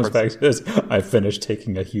 Oberstein comes back and says, I finished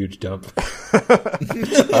taking a huge dump.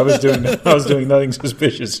 I was doing nothing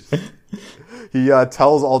suspicious. He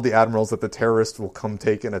tells all the admirals that the terrorists will come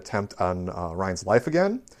take an attempt on Ryan's life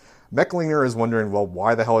again. Mecklinger is wondering, well,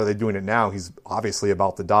 why the hell are they doing it now? He's obviously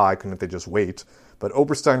about to die. Couldn't they just wait? But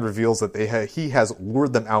Oberstein reveals that he has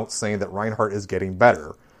lured them out, saying that Reinhardt is getting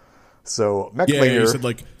better. So Mecklinger... Yeah, he said,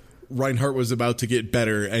 like, Reinhardt was about to get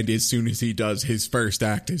better, and as soon as he does, his first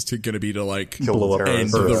act is going to be to, like, blow up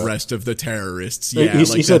end the rest of the terrorists. Yeah,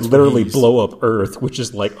 he said literally blow up Earth, which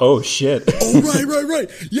is like, oh, shit. Oh, right.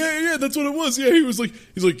 Yeah, that's what it was. Yeah, he's like,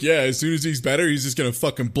 yeah, as soon as he's better, he's just going to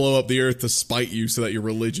fucking blow up the Earth to spite you so that your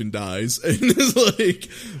religion dies. And it's like,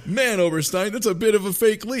 man, Oberstein, that's a bit of a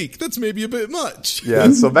fake leak. That's maybe a bit much. Yeah,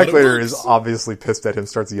 so Mecklinger is obviously pissed at him,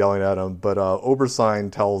 starts yelling at him, but Oberstein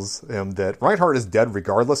tells him that Reinhardt is dead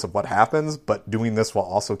regardless of what happens, but doing this will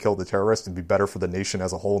also kill the terrorists and be better for the nation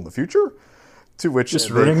as a whole in the future. To which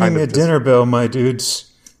just ringing a dinner bell, my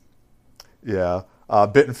dudes. Yeah.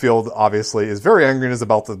 Bittenfield, obviously, is very angry and is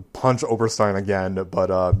about to punch Oberstein again,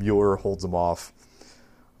 but Mueller holds him off.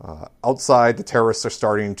 Outside, the terrorists are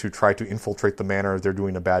starting to try to infiltrate the manor. They're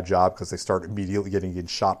doing a bad job because they start immediately getting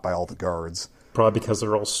shot by all the guards. Probably because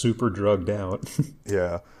they're all super drugged out.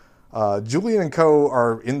 Yeah. Julian and co.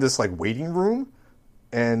 are in this, like, waiting room,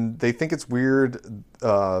 and they think it's weird.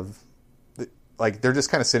 Like, they're just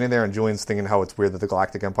kind of sitting there, and Julian's thinking how it's weird that the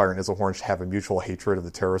Galactic Empire and Isilhorn have a mutual hatred of the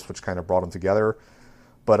terrorists, which kind of brought them together.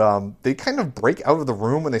 But they kind of break out of the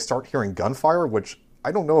room when they start hearing gunfire, which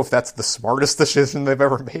I don't know if that's the smartest decision they've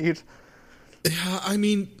ever made. I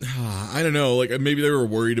mean, I don't know. Like, maybe they were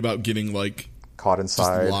worried about getting, like, Caught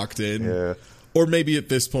inside. just locked in. Yeah. Or maybe at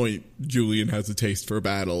this point, Julian has a taste for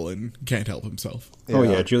battle and can't help himself. Oh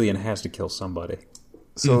yeah, Julian has to kill somebody.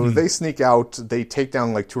 So they sneak out, they take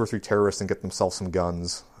down like 2 or 3 terrorists and get themselves some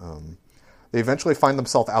guns. They eventually find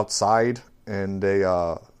themselves outside, and they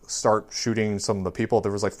start shooting some of the people.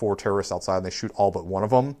 There was like 4 terrorists outside, and they shoot all but one of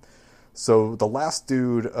them. So the last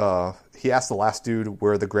dude, he asked the last dude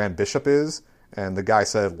where the Grand Bishop is, and the guy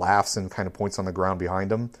said, laughs and kind of points on the ground behind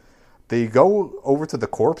him. They go over to the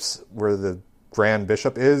corpse where the Grand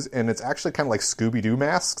Bishop is, and it's actually kind of like Scooby-Doo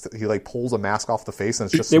masks. He like pulls a mask off the face, and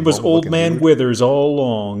it's just it was Old Man dude. Withers all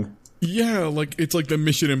along. Yeah, like it's like the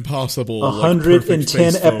Mission Impossible.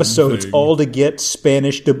 110 episodes, all to get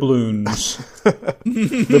Spanish doubloons.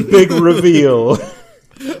 The big reveal.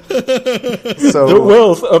 So, The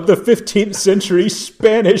wealth of the 15th century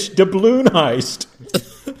Spanish doubloon heist.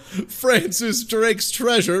 Francis Drake's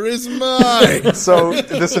treasure is mine. so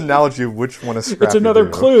this analogy of which one is Scrappy-Doo? It's another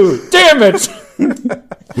clue. Damn it!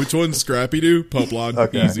 Which one's Scrappy-Doo? Puplon.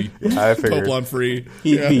 Okay. Easy. Yeah, I figured. Puplon free.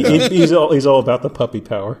 He's all about the puppy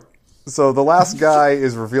power. So the last guy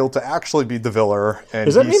is revealed to actually be DeViller. And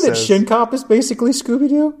Does that mean that says, Shincop is basically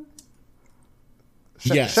Scooby-Doo?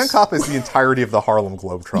 Yes. Shenkop is the entirety of the Harlem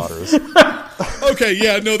Globetrotters. Okay,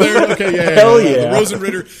 yeah, no, they're okay, yeah. Hell yeah.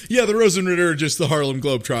 The Rosenritter are just the Harlem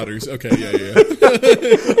Globetrotters. Okay, yeah.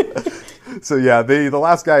 So yeah, the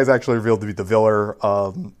last guy is actually revealed to be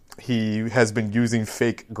DeViller. He has been using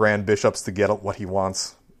fake Grand Bishops to get what he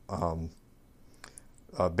wants,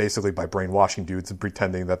 basically by brainwashing dudes and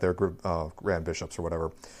pretending that they're Grand Bishops or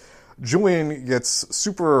whatever. Julian gets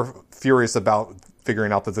super furious about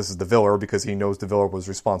figuring out that this is DeViller because he knows DeViller was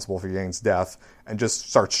responsible for Yang's death, and just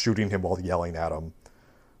starts shooting him while yelling at him.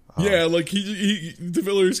 Yeah, like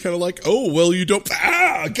DeViller's kind of like, oh, well, you don't,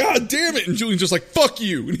 god damn it, and Julian's just like, fuck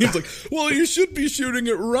you, and he's like, well, you should be shooting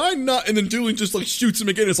at Ryan, not, and then Julian just like shoots him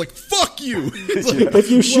again, it's like, fuck you. It's like,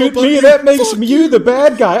 If you shoot me, that makes you the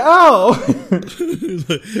bad guy. Ow!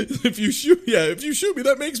 if you shoot me,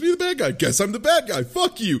 that makes me the bad guy. Guess I'm the bad guy.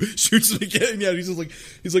 Fuck you. Shoots him again. Yeah, he's like,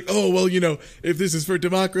 oh, well, if this is for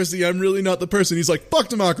democracy, I'm really not the person. He's like, fuck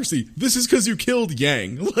democracy. This is because you killed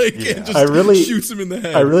Yang. And just shoots him in the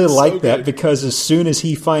head. I really like that because as soon as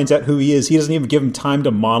he finds out who he is, he doesn't even give him time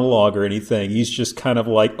to monologue or anything. He's just kind of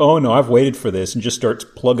like, oh no, I've waited for this, and just starts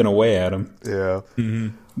plugging away at him. Yeah. Mm-hmm.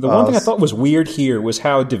 The one thing I thought was weird here was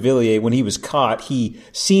how De Villiers, when he was caught, he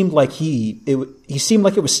seemed like it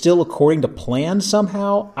was still according to plan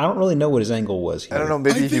somehow. I don't really know what his angle was here. I don't know,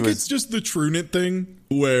 maybe I think it's just the TrueNet thing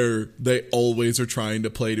where they always are trying to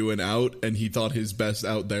play to an out, and he thought his best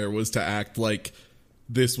out there was to act like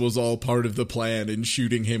this was all part of the plan and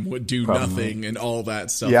shooting him would do nothing and all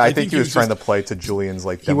that stuff. Yeah, I think he was trying to play to Julian's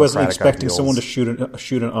like he wasn't democratic expecting ideals. someone to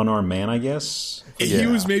shoot an unarmed man, I guess. He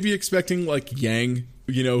was maybe expecting like Yang,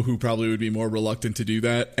 who probably would be more reluctant to do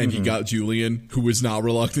that, and he got Julian, who was not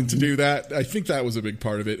reluctant to do that. I think that was a big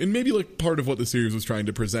part of it, and maybe like part of what the series was trying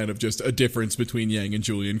to present of just a difference between Yang and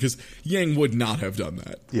Julian, because Yang would not have done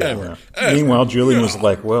that ever. Meanwhile, Julian was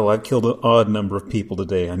like, well, I've killed an odd number of people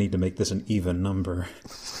today. I need to make this an even number.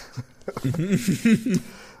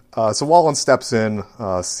 So Wallen steps in,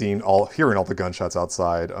 hearing all the gunshots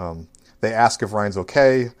outside. They ask if Ryan's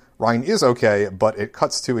okay. Ryan is okay, but it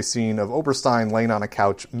cuts to a scene of Oberstein laying on a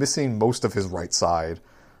couch, missing most of his right side.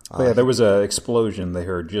 There was an explosion they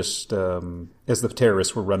heard just as the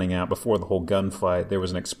terrorists were running out before the whole gunfight. There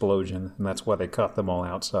was an explosion, and that's why they caught them all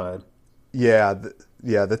outside. Yeah,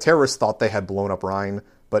 the terrorists thought they had blown up Ryan,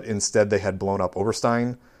 but instead they had blown up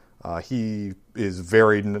Oberstein. He is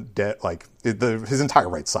very dead. Like his entire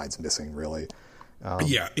right side's missing, really.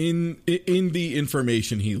 In the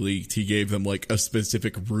information he leaked, he gave them like a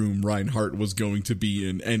specific room Reinhardt was going to be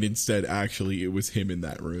in, and instead, actually, it was him in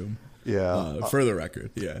that room. Yeah. For the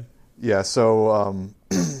record, yeah. Yeah. So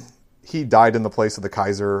he died in the place of the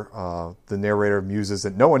Kaiser. The narrator muses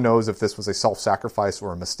that no one knows if this was a self-sacrifice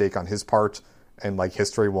or a mistake on his part, and like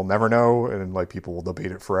history will never know, and like people will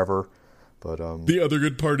debate it forever. But the other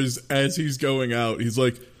good part is as he's going out, he's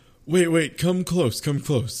like, wait, come close.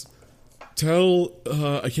 Tell,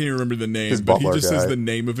 I can't even remember the name, but he just says the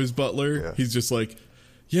name of his butler. Yeah. He's just like,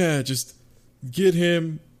 yeah, just get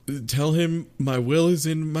him, tell him my will is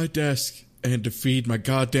in my desk and to feed my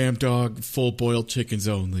goddamn dog full boiled chickens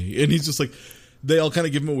only. And he's just like, they all kind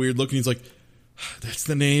of give him a weird look and he's like, that's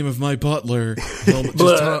the name of my butler. And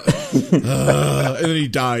then he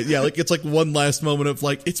died. Yeah, like it's like one last moment of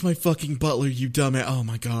like, it's my fucking butler, you dumbass. Oh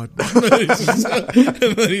my god. And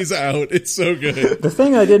then he's out. It's so good. The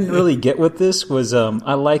thing I didn't really get with this was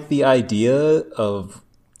I like the idea of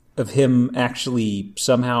him actually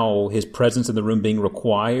somehow his presence in the room being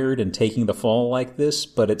required and taking the fall like this,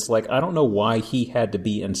 but it's like I don't know why he had to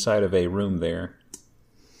be inside of a room there.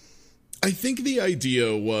 I think the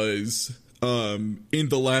idea was in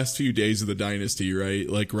the last few days of the dynasty, right?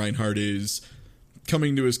 Like Reinhardt is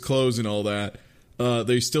coming to his close and all that.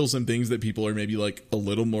 There's still some things that people are maybe like a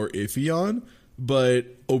little more iffy on, but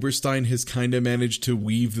Oberstein has kind of managed to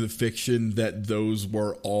weave the fiction that those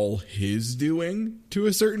were all his doing to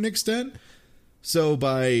a certain extent. So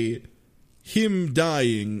by him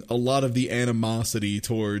dying, a lot of the animosity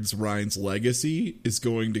towards Ryan's legacy is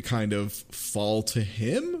going to kind of fall to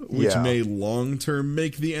him, which may long term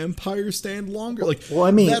make the Empire stand longer. Like, well,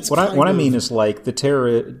 I mean, what I mean is like the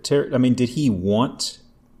terror. I mean, did he want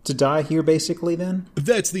to die here? Basically, then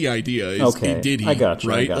that's the idea. Okay, did he? I got you.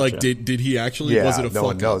 Right? I got like, did he actually? Yeah, was it a no fuck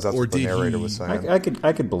one knows. up, That's or what the did narrator he? was saying. I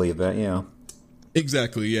could believe that. Yeah.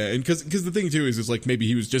 Exactly, yeah, and because the thing too is like maybe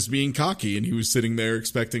he was just being cocky and he was sitting there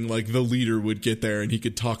expecting like the leader would get there and he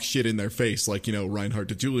could talk shit in their face, like, you know, Reinhardt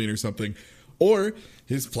to Julian or something, or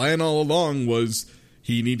his plan all along was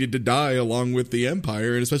he needed to die along with the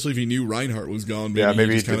Empire, and especially if he knew Reinhardt was gone, maybe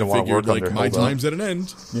he just kind of figured like my time's at an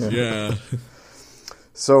end. Yeah.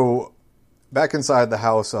 So back inside the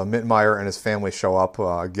house, Mittenmeyer and his family show up,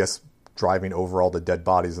 I guess driving over all the dead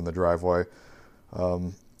bodies in the driveway.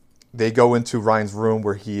 They go into Ryan's room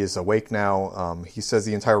where he is awake now. He says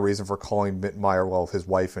the entire reason for calling Mittenmeyer, well, his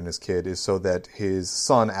wife and his kid, is so that his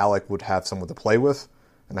son, Alec, would have someone to play with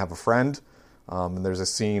and have a friend. And there's a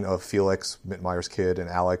scene of Felix, Mittenmeyer's kid, and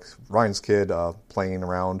Alec, Ryan's kid, playing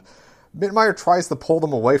around. Mittenmeyer tries to pull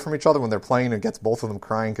them away from each other when they're playing and gets both of them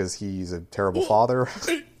crying because he's a terrible father.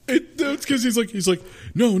 It's because he's like,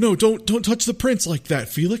 no, don't touch the prince like that,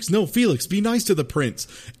 Felix. No, Felix, be nice to the prince.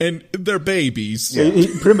 And they're babies. Yeah. He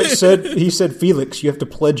pretty much said, Felix, you have to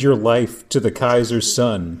pledge your life to the Kaiser's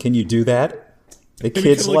son. Can you do that? The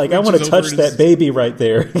kid's like, I want to touch that baby right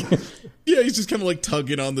there. Yeah, he's just kind of like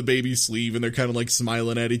tugging on the baby's sleeve, and they're kind of like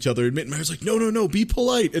smiling at each other. And Mittenmeyer's like, no, be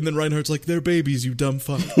polite. And then Reinhardt's like, they're babies, you dumb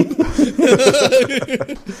fuck.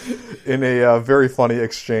 In a very funny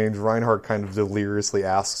exchange, Reinhardt kind of deliriously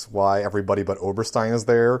asks why everybody but Oberstein is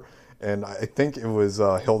there. And I think it was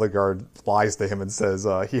Hildegard lies to him and says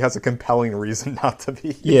he has a compelling reason not to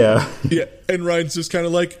be here. Yeah, and Ryan's just kind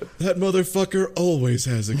of like, that motherfucker always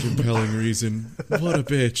has a compelling reason. What a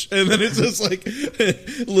bitch. And then it's just like,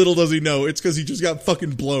 little does he know, it's because he just got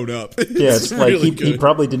fucking blown up. It's really like he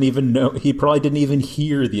probably didn't even know, he probably didn't even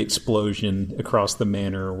hear the explosion across the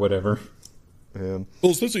manor or whatever. Yeah.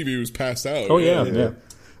 Well, especially if he was passed out. Oh, yeah.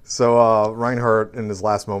 So Reinhardt, in his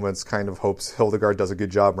last moments, kind of hopes Hildegard does a good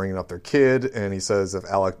job bringing up their kid, and he says if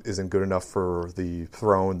Alec isn't good enough for the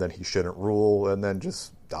throne, then he shouldn't rule, and then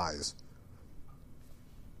just dies.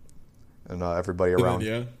 And everybody around...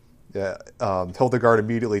 Hildegard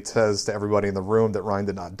immediately says to everybody in the room that Ryan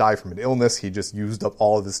did not die from an illness. He just used up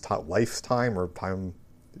all of his lifetime, or time...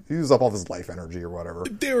 He used up all of his life energy or whatever.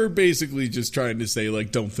 They were basically just trying to say,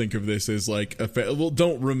 like, don't think of this as, like,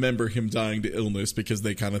 don't remember him dying to illness, because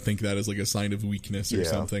they kind of think that as, like, a sign of weakness or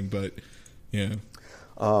something, but, yeah.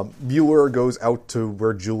 Mueller goes out to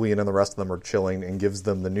where Julian and the rest of them are chilling and gives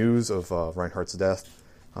them the news of Reinhardt's death.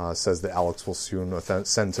 Says that Alex will soon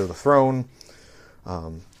ascend to the throne.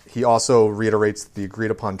 He also reiterates the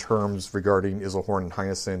agreed-upon terms regarding Isilhorn and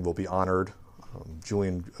Heinessen will be honored.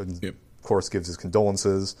 Julian... of course, gives his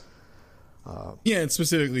condolences. And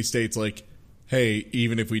specifically states, like, hey,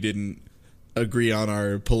 even if we didn't agree on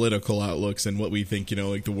our political outlooks and what we think, you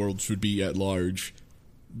know, like, the world should be at large,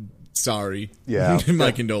 sorry. Yeah.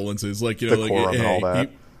 My condolences. Like, you know, like, and all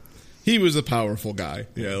that. He was a powerful guy.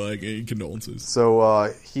 Yeah, like, condolences.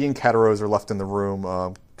 So he and Katarose are left in the room.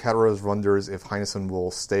 Katarose wonders if Heinessen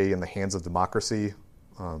will stay in the hands of democracy,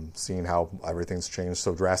 seeing how everything's changed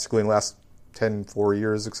so drastically in the last 4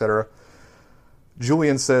 years, etc.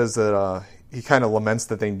 Julian says that he kind of laments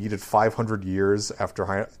that they needed 500 years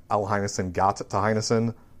after Al Heinessen got to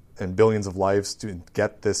Heinessen and billions of lives to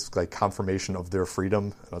get this like confirmation of their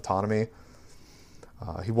freedom and autonomy.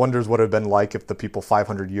 He wonders what it would have been like if the people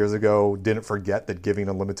 500 years ago didn't forget that giving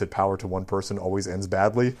unlimited power to one person always ends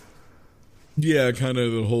badly. Yeah, kind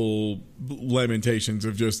of the whole lamentations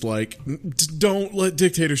of just like, don't let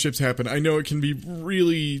dictatorships happen. I know it can be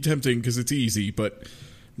really tempting because it's easy, but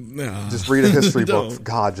just read a history book.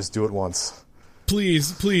 God, just do it once.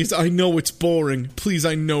 Please, I know it's boring. Please,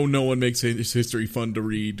 I know no one makes history fun to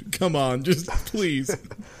read. Come on, just please.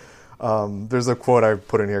 There's a quote I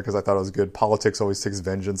put in here because I thought it was good. Politics always takes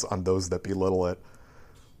vengeance on those that belittle it.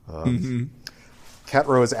 Cat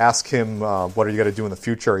Rose asked him, what are you going to do in the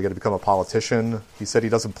future? Are you going to become a politician? He said he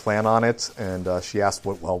doesn't plan on it, and she asked,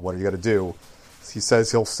 what are you going to do? He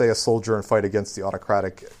says he'll stay a soldier and fight against the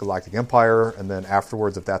autocratic Galactic Empire, and then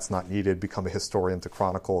afterwards, if that's not needed, become a historian to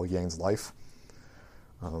chronicle Yang's life.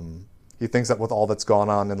 He thinks that with all that's gone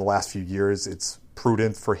on in the last few years, it's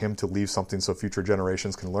prudent for him to leave something so future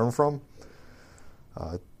generations can learn from.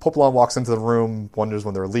 Popolon walks into the room, wonders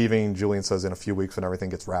when they're leaving. Julian says in a few weeks when everything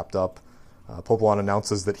gets wrapped up. Popolon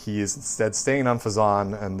announces that he is instead staying on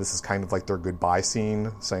Fazan, and this is kind of like their goodbye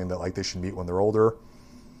scene, saying that like they should meet when they're older.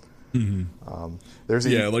 Like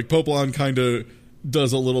Popolon kind of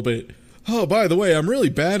does a little bit. Oh, by the way, I'm really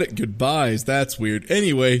bad at goodbyes. That's weird.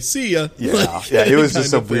 Anyway, see ya. Yeah, it was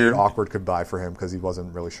just a weird, awkward goodbye for him because he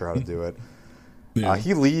wasn't really sure how to do it. Yeah.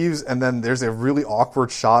 He leaves, and then there's a really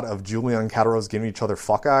awkward shot of Julian and Cat Rose giving each other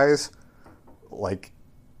fuck eyes. Like,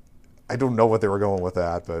 I don't know what they were going with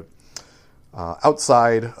that, but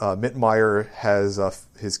outside, Mittenmeyer has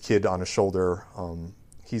his kid on his shoulder.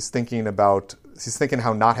 He's thinking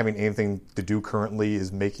how not having anything to do currently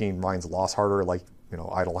is making Ryan's loss harder, like,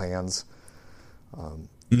 idle hands.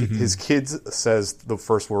 His kid says the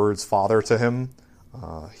first words, father, to him.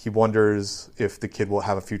 He wonders if the kid will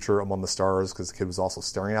have a future among the stars because the kid was also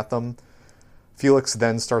staring at them. Felix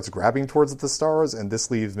then starts grabbing towards the stars, and this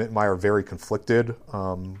leaves Mittenmeyer very conflicted.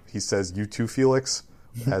 He says, you too, Felix?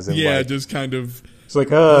 As in, just kind of... It's like,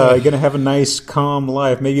 you're going to have a nice, calm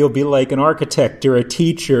life. Maybe you'll be like an architect or a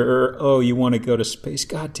teacher, or, you want to go to space.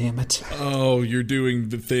 God damn it. Oh, you're doing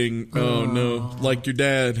the thing. Oh, no. Like your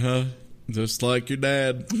dad, huh? Just like your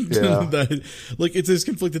dad. Yeah. It's this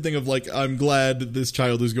conflicted thing of, I'm glad this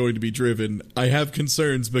child is going to be driven. I have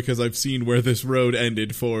concerns because I've seen where this road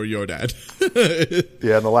ended for your dad.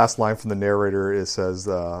 Yeah, and the last line from the narrator, it says...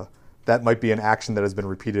 that might be an action that has been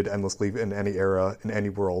repeated endlessly in any era, in any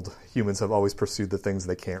world. Humans have always pursued the things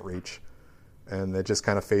they can't reach. And it just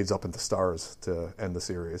kind of fades up into stars to end the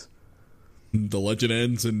series. The legend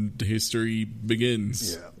ends and history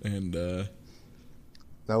begins. Yeah. And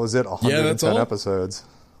that was it, 110 episodes.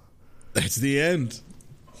 That's the end.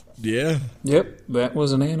 Yeah. Yep, that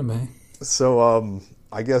was an anime. So,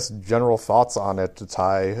 I guess general thoughts on it,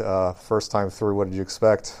 Ty. First time through, what did you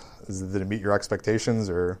expect? Did it meet your expectations,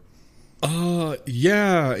 or...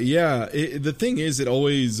 Yeah. The thing is, it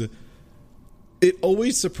always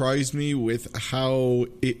surprised me with how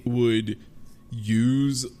it would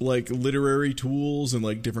use literary tools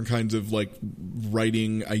and different kinds of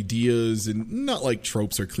writing ideas, and not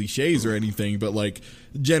tropes or cliches or anything, but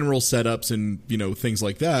general setups and things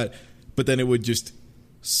like that. But then it would just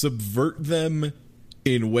subvert them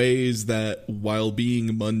in ways that, while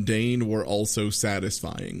being mundane, were also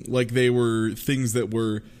satisfying. They were things that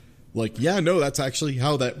were that's actually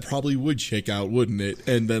how that probably would shake out, wouldn't it?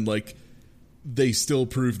 And then they still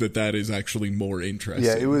prove that is actually more interesting.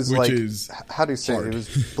 Yeah, it was how do you say it? It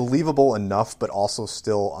was believable enough, but also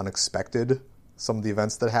still unexpected, some of the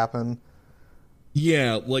events that happen.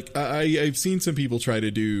 Yeah, I've seen some people try to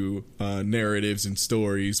do narratives and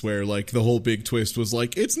stories where the whole big twist was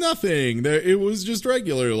it's nothing. It was just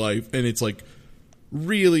regular life, and it's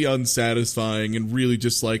really unsatisfying and really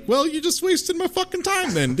just well, you just wasted my fucking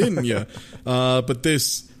time then, didn't you? But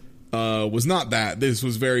this was not that. This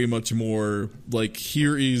was very much more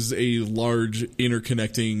here is a large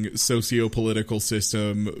interconnecting socio-political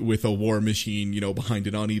system with a war machine, behind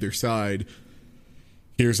it on either side.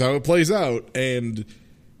 Here's how it plays out. And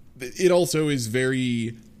it also is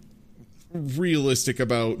very realistic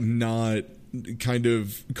about not kind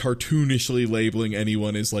of cartoonishly labeling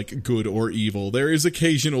anyone as good or evil. There is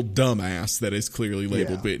occasional dumbass that is clearly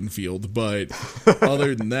labeled Bittenfield, but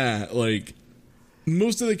other than that,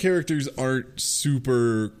 most of the characters aren't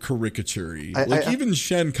super caricature-y. Even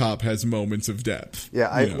Shen Cop has moments of depth.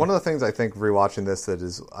 Yeah, one of the things I think rewatching this that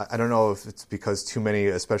is, I don't know if it's because too many,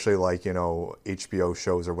 especially HBO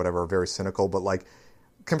shows or whatever, are very cynical, but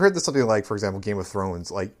compared to something for example, Game of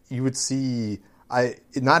Thrones, you would see...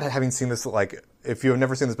 not having seen this, if you have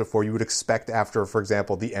never seen this before, you would expect after, for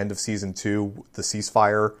example, the end of season 2, the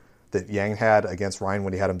ceasefire, that Yang had against Ryan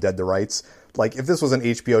when he had him dead to rights. Like, if this was an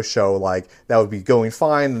HBO show, like, that would be going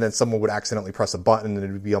fine, and then someone would accidentally press a button, and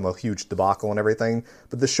it would become a huge debacle and everything.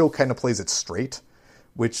 But the show kind of plays it straight,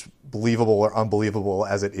 which, believable or unbelievable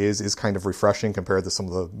as it is kind of refreshing compared to some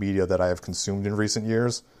of the media that I have consumed in recent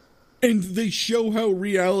years. And they show how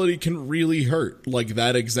reality can really hurt. Like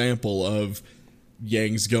that example of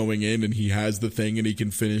Yang's going in, and he has the thing, and he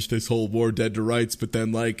can finish this whole war dead to rights, but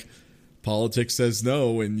then, like, politics says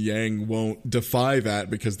no, and Yang won't defy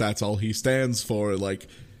that because that's all he stands for. Like,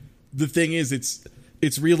 the thing is,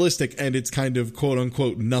 it's realistic, and it's kind of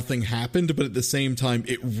quote-unquote nothing happened, but at the same time,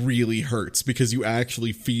 it really hurts because you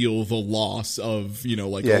actually feel the loss of, you know,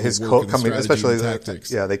 like, yeah, his coming, especially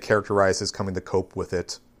tactics. Yeah, they characterize his coming to cope with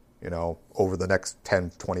it, you know, over the next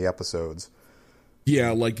 10, 20 episodes.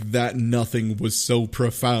 Yeah, like that nothing was so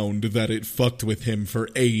profound that it fucked with him for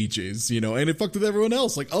ages, you know, and it fucked with everyone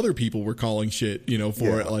else. Like, other people were calling shit, you know,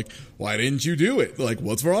 for it. Like, why didn't you do it? Like,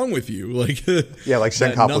 what's wrong with you? Like, yeah, like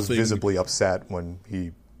Shen Cop was visibly upset when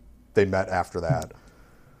they met after that.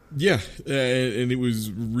 Yeah, and it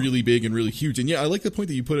was really big and really huge. And yeah, I like the point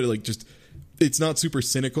that you put it, like, just, it's not super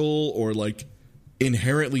cynical or, like,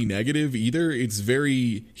 inherently negative either. It's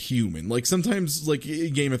very human. Like, sometimes, like,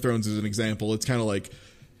 Game of Thrones is an example. It's kind of like,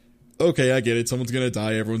 okay, I get it, someone's gonna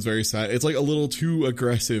die, everyone's very sad. It's like a little too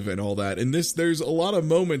aggressive and all that. And this, there's a lot of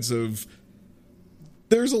moments of,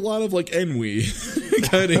 there's a lot of, like, ennui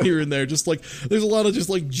kind of here and there. Just, like, there's a lot of just,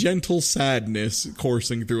 like, gentle sadness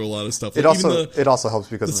coursing through a lot of stuff. Like, it also helps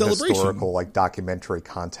because of the historical, like, documentary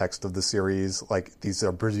context of the series. Like, these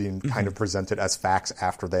are being kind of presented as facts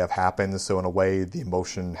after they have happened. So in a way, the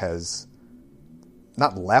emotion has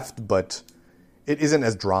not left, but it isn't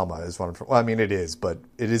as drama as one. Well, I mean, it is, but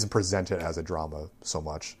it isn't presented as a drama so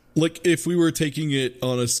much. Like, if we were taking it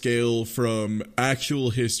on a scale from actual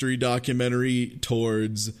history documentary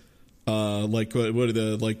towards, like, what are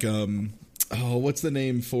the, like, what's the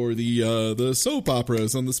name for the soap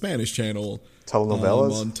operas on the Spanish channel?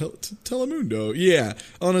 Telenovelas? On Telemundo. Yeah.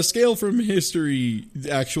 On a scale from history,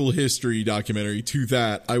 actual history documentary to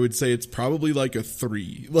that, I would say it's probably like a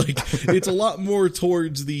 3. Like, it's a lot more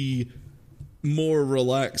towards the more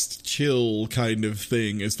relaxed, chill kind of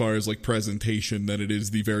thing as far as, like, presentation than it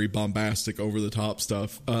is the very bombastic, over-the-top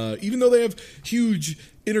stuff. Even though they have huge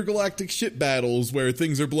intergalactic ship battles where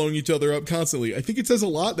things are blowing each other up constantly, I think it says a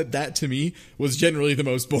lot that to me was generally the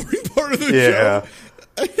most boring part of the show. Yeah,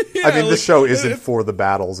 I mean, the show isn't for the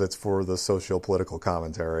battles, it's for the socio-political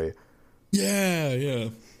commentary. Yeah.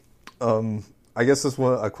 I guess this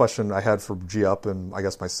was a question I had for G-Up and I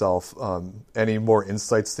guess myself. Any more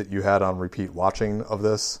insights that you had on repeat watching of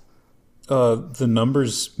this? The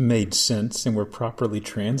numbers made sense and were properly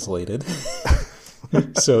translated.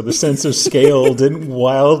 So the sense of scale didn't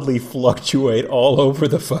wildly fluctuate all over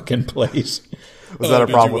the fucking place. Was that a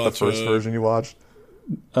problem with the first version you watched?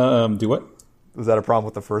 Do what? Was that a problem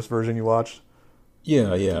with the first version you watched?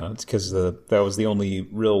 Yeah. It's because that was the only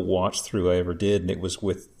real watch through I ever did, and it was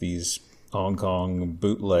with these Hong Kong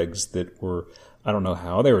bootlegs that were, I don't know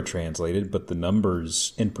how they were translated, but the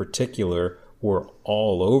numbers in particular were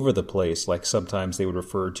all over the place. Like, sometimes they would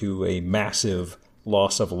refer to a massive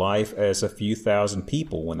loss of life as a few thousand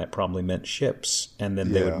people when that probably meant ships. And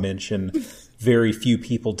then they would mention very few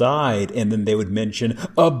people died, and then they would mention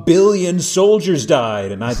 1 billion soldiers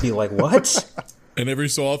died. And I'd be like, what? And every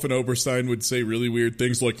so often, Oberstein would say really weird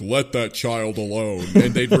things like, let that child alone.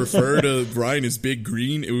 And they'd refer to Ryan as Big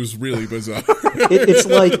Green. It was really bizarre.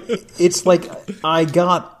 It's like I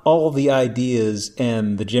got all the ideas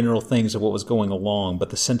and the general things of what was going along, but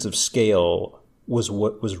the sense of scale was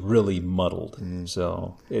what was really muddled.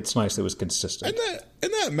 So it's nice that it was consistent.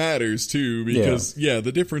 And that matters, too, because,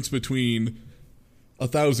 the difference between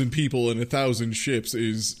 1,000 people and 1,000 ships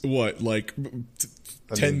is, what, like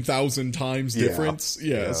 10,000 times difference?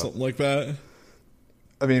 Yeah, something like that.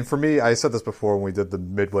 I mean, for me, I said this before when we did the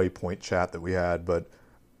midway point chat that we had, but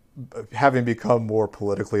having become more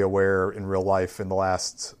politically aware in real life in the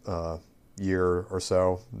last year or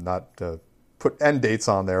so, not to put end dates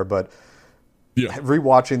on there, but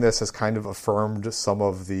rewatching this has kind of affirmed some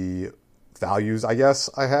of the values, I guess,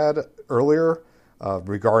 I had earlier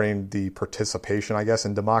regarding the participation, I guess,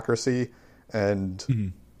 in democracy.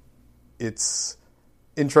 And it's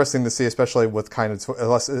interesting to see, especially with kind of,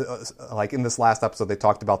 like in this last episode, they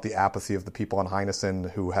talked about the apathy of the people on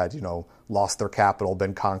Heinessen who had, lost their capital,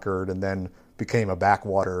 been conquered, and then became a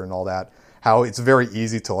backwater and all that. How it's very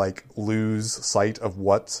easy to, like, lose sight of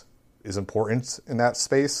what is important in that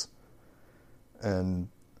space. And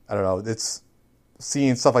I don't know, it's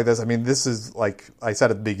seeing stuff like this, I mean, this is like I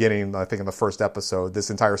said at the beginning, I think in the first episode, this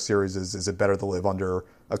entire series is it better to live under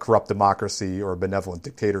a corrupt democracy or a benevolent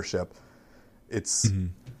dictatorship? It's,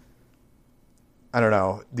 I don't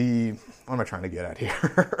know. What am I trying to get at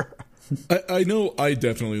here? I know I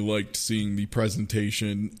definitely liked seeing the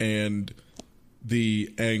presentation and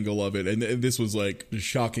the angle of it. And this was like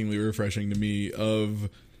shockingly refreshing to me of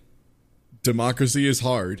democracy is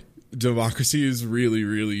hard. Democracy is really,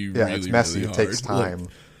 really, really, it's messy. really hard. It takes time.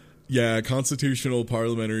 Look, yeah, constitutional,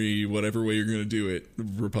 parliamentary, whatever way you're going to do it,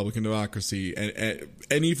 Republican democracy, and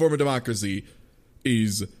any form of democracy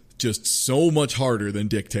is just so much harder than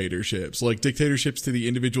dictatorships. Like, dictatorships to the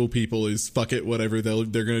individual people is fuck it, whatever, they're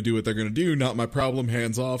going to do what they're going to do, not my problem,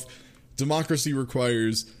 hands off. Democracy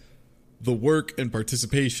requires the work and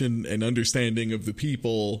participation and understanding of the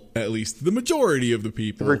people, at least the majority of the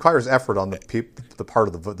people. It requires effort on the part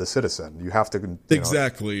of the citizen. You have to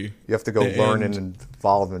exactly. You have to go learn and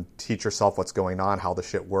involve and teach yourself what's going on, how the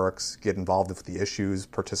shit works, get involved with the issues,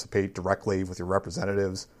 participate directly with your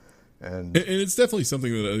representatives. And it's definitely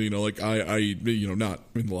something that, like I not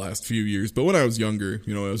in the last few years, but when I was younger,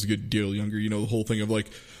 I was a good deal younger, the whole thing of like,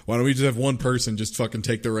 why don't we just have one person just fucking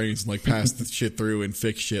take the reins and like pass the shit through and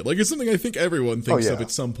fix shit? Like, it's something I think everyone thinks of at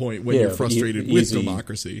some point when you're frustrated with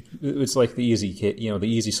democracy. It's like the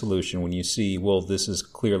easy solution when you see, well, this is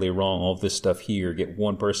clearly wrong, all this stuff here, get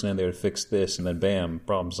one person in there to fix this, and then bam,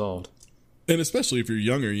 problem solved. And especially if you're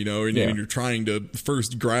younger, and you're trying to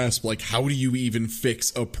first grasp, like, how do you even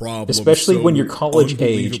fix a problem? Especially when you're college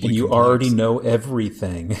age and you already know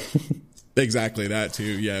everything. Exactly, that too,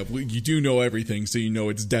 yeah. You do know everything, so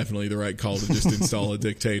it's definitely the right call to just install a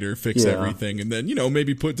dictator, fix everything, and then,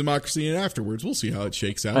 maybe put democracy in afterwards. We'll see how it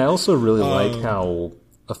shakes out. I also really like how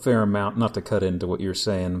a fair amount, not to cut into what you're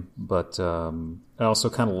saying, but I also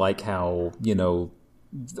kind of like how,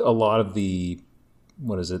 a lot of the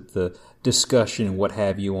discussion and what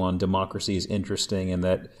have you on democracy is interesting, and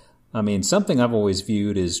that, something I've always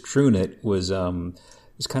viewed as TrueNet was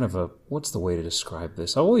is kind of what's the way to describe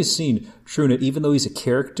this? I've always seen TrueNet, even though he's a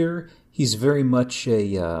character, he's very much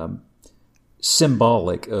a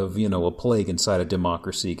symbolic of, a plague inside a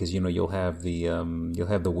democracy, because, you'll have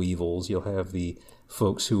the weevils, you'll have the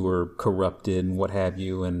folks who are corrupted and what have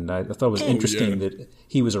you, and I thought it was interesting that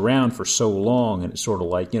he was around for so long, and it's sort of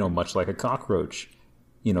like, much like a cockroach.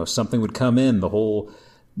 Something would come in, the whole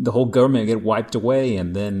government would get wiped away,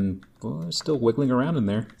 and then it's still wiggling around in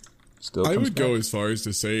there. I would go as far as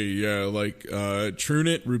to say,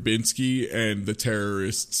 TrueNet, Rubinsky, and the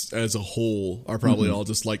terrorists as a whole are probably all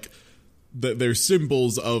just like they're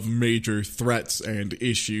symbols of major threats and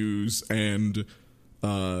issues and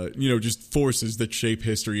just forces that shape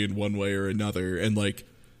history in one way or another. And like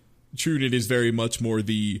TrueNet is very much more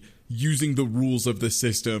the using the rules of the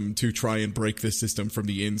system to try and break the system from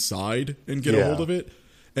the inside and get a hold of it.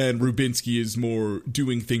 And Rubinsky is more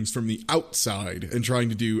doing things from the outside and trying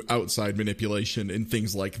to do outside manipulation and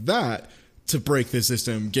things like that to break the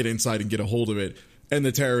system, get inside and get a hold of it. And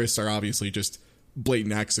the terrorists are obviously just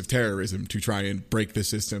blatant acts of terrorism to try and break the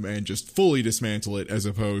system and just fully dismantle it, as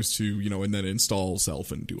opposed to, and then install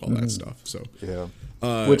self and do all that stuff. So,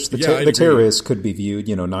 which the terrorists could be viewed,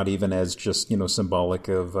 not even as just, symbolic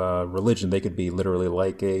of religion. They could be literally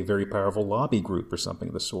like a very powerful lobby group or something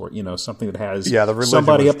of the sort, something that has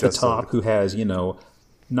somebody up the top who has,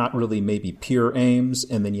 not really maybe pure aims,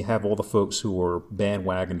 and then you have all the folks who are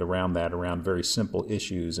bandwagoned around very simple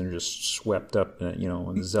issues and are just swept up, in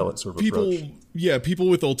the zealot sort of approach. People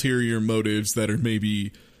with ulterior motives that are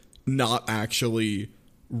maybe not actually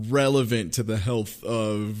relevant to the health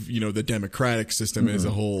of, the democratic system as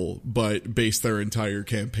a whole, but base their entire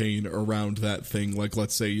campaign around that thing. Like,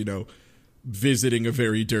 let's say, visiting a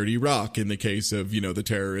very dirty rock in the case of, the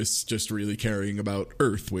terrorists just really caring about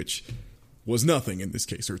Earth, which was nothing in this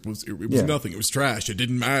case. It was nothing. It was trash. It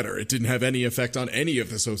didn't matter. It didn't have any effect on any of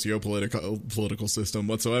the socio-political system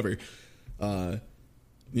whatsoever. And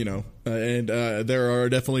there are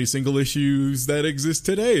definitely single issues that exist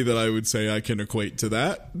today that I would say I can equate to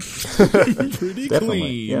that. Pretty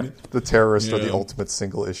clean. Yeah. The terrorists are the ultimate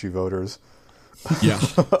single issue voters. Yeah,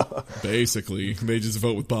 basically, they just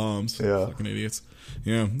vote with bombs. Yeah, fucking idiots.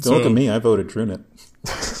 Yeah, don't look at me. I voted TrueNet.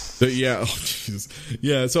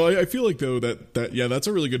 So I feel like though that's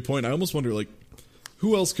a really good point. I almost wonder, like,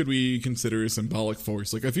 who else could we consider a symbolic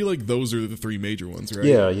force? Like, I feel like those are the three major ones, right?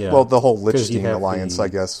 Yeah. Well, the whole Lichtenstein alliance, I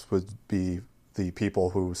guess, would be the people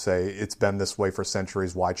who say it's been this way for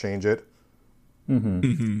centuries. Why change it?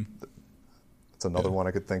 Mm-hmm. That's another one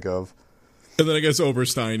I could think of. And then I guess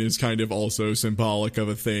Oberstein is kind of also symbolic of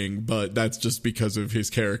a thing, but that's just because of his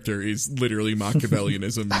character is literally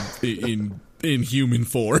Machiavellianism in in human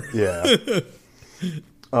form. Yeah.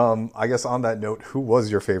 I guess on that note, who was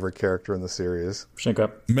your favorite character in the series?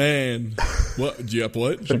 Shinkup. Man. What? Yep,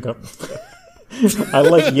 what? Shinkup. I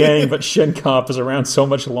like Yang, but Shinkup is around so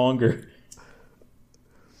much longer.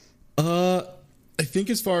 I think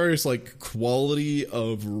as far as like quality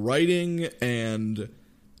of writing and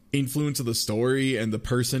influence of the story and the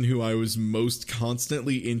person who I was most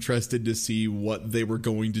constantly interested to see what they were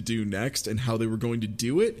going to do next and how they were going to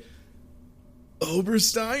do it,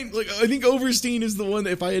 Oberstein. Like, I think Oberstein is the one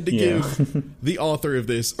that if I had to give the author of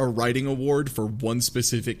this a writing award for one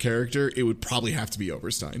specific character, it would probably have to be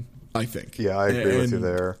Oberstein, I think. Yeah, I agree with you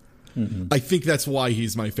there. I think that's why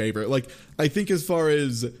he's my favorite. Like, I think as far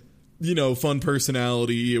as, you know, fun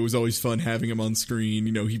personality, it was always fun having him on screen.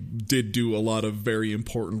 You know, he did do a lot of very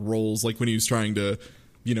important roles, like when he was trying to,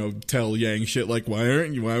 you know, tell Yang shit like, why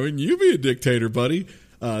wouldn't you be a dictator, buddy?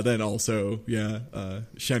 Then also,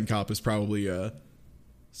 Shen-Cop is probably a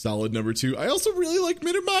solid number 2. I also really like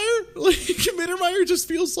Mittermeier. Like, Mittermeier just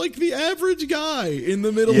feels like the average guy in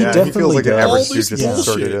the middle. Yeah, of he feels like an average dude just bullshit.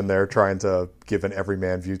 inserted in there trying to give an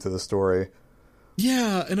everyman view to the story.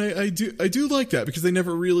 Yeah, and I do like that because they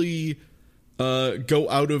never really go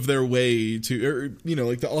out of their way to, or, you know,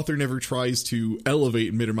 like the author never tries to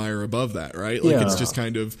elevate Mittermeier above that, right? Like it's just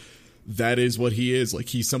kind of, that is what he is. Like,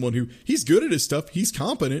 he's someone who, he's good at his stuff, he's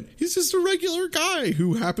competent, he's just a regular guy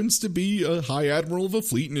who happens to be a high admiral of a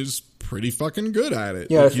fleet and is pretty fucking good at it.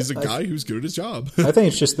 Yeah, like, he's a guy who's good at his job. I think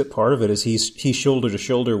it's just that part of it is he's shoulder to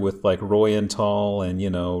shoulder with like Royenthal and, you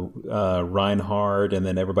know, Reinhardt and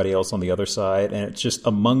then everybody else on the other side, and it's just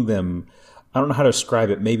among them. I don't know how to describe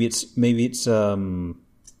it. Maybe it's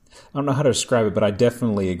I don't know how to describe it, but I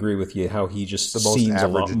definitely agree with you how he just seems a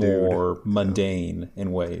lot more mundane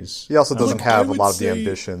in ways. He also doesn't have a lot of the say,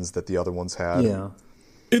 ambitions that the other ones had. Yeah.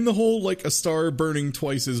 In the whole, like, a star burning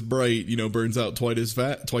twice as bright, you know, burns out twice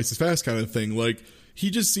as fast kind of thing, like, he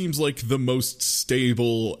just seems like the most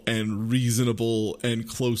stable and reasonable and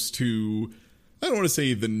close to, I don't want to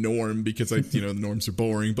say the norm because, you know, the norms are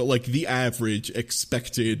boring, but, like, the average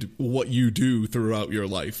expected what you do throughout your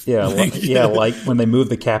life. Yeah, like, like when they moved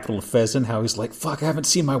the capital of Fezzen, how he's like, fuck, I haven't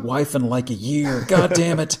seen my wife in like a year. God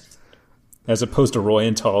damn it. As opposed to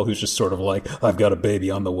Royenthal, who's just sort of like, I've got a baby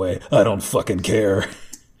on the way. I don't fucking care.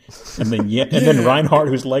 And then Reinhardt,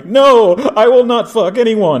 who's like, no, I will not fuck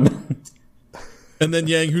anyone. And then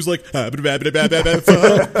Yang, who's like, fuck.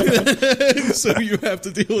 So you have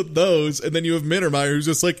to deal with those. And then you have Mittermeier, who's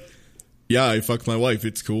just like, yeah, I fucked my wife.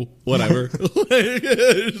 It's cool. Whatever.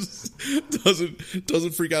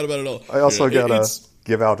 doesn't freak out about it at all. I also gotta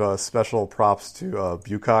give out special props to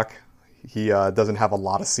Bucock. He doesn't have a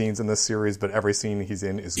lot of scenes in this series, but every scene he's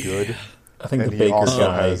in is good. I think the Baker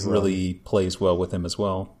guy really plays well with him as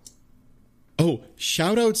well. Oh,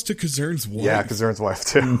 shout outs to Kazern's wife. Yeah, Kazern's wife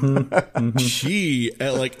too. She,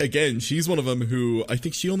 like, again, she's one of them who I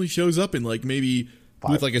think she only shows up in like maybe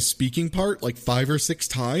 5. With like a speaking part like 5 or 6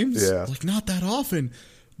 times. Yeah. Like, not that often.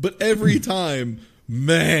 But every time,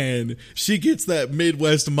 man, she gets that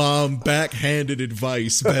Midwest mom backhanded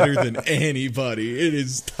advice better than anybody. It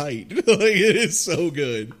is tight. Like, it is so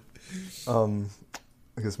good.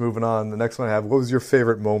 I guess moving on, the next one I have, what was your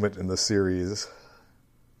favorite moment in the series?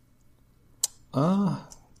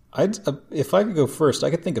 If I could go first, I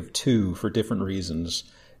could think of 2 for different reasons.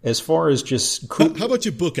 As far as just... How about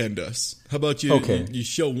you bookend us? How about you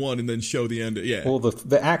show one and then show the end? Yeah. Well,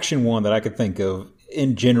 the action one that I could think of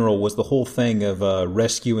in general was the whole thing of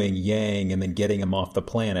rescuing Yang and then getting him off the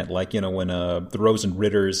planet. Like, you know, when the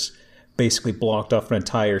Rosenritters basically blocked off an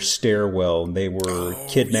entire stairwell and they were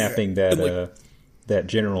kidnapping that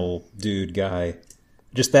general dude guy.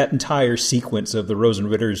 Just that entire sequence of the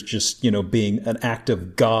Rosenritters just, you know, being an act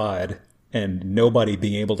of God and nobody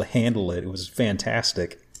being able to handle it. It was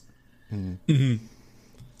fantastic. Mm-hmm.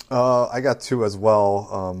 I got 2 as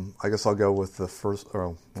well. I guess I'll go with the first,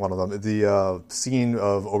 or one of them. The scene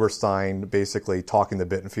of Oberstein basically talking to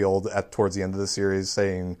Bittenfield towards the end of the series,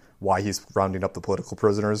 saying why he's rounding up the political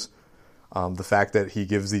prisoners. The fact that he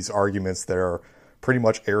gives these arguments that are pretty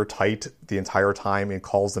much airtight the entire time and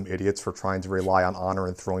calls them idiots for trying to rely on honor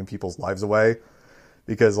and throwing people's lives away.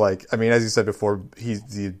 Because, like, I mean, as you said before, he's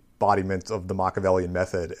the embodiment of the Machiavellian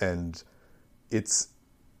method, and it's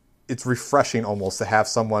refreshing almost to have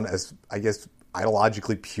someone as, I guess,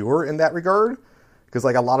 ideologically pure in that regard. Because,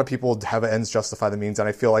 like, a lot of people have ends justify the means, and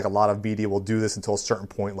I feel like a lot of media will do this until a certain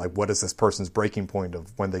point, like, what is this person's breaking point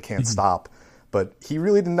of when they can't stop? But he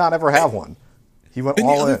really did not ever have one. He went all in.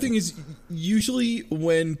 And the other thing is, usually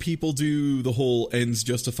when people do the whole ends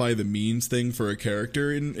justify the means thing for a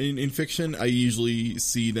character in fiction, I usually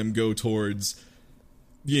see them go towards,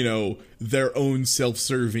 their own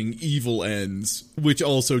self-serving evil ends, which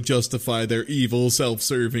also justify their evil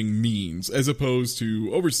self-serving means, as opposed to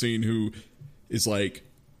Oberstein, who is like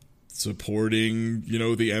supporting,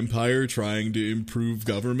 the Empire, trying to improve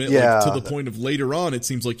government, like, to the point of later on, it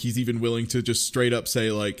seems like he's even willing to just straight up say,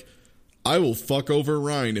 like, I will fuck over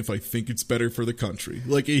Ryan if I think it's better for the country.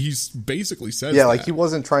 Like, he's basically says that. Like, he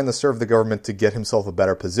wasn't trying to serve the government to get himself a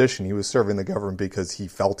better position. He was serving the government because he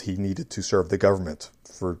felt he needed to serve the government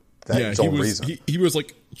for that own reason. He was,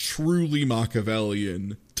 like, truly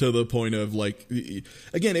Machiavellian to the point of, like,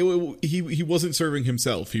 again, he wasn't serving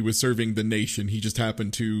himself. He was serving the nation. He just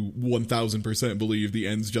happened to 1,000% believe the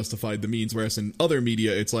ends justified the means, whereas in other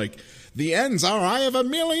media, it's like, the ends are I have $1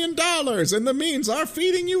 million and the means are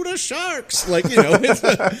feeding you to sharks. Like, and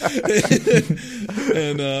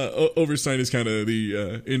Oberstein is kind of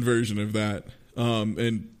the inversion of that.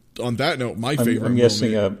 And on that note, my favorite I'm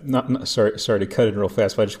guessing, moment, sorry to cut in real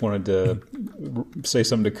fast, but I just wanted to say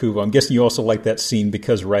something to Kuva. I'm guessing you also like that scene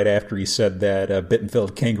because right after he said that,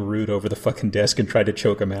 Bittenfeld kangarooed over the fucking desk and tried to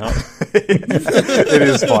choke him out. It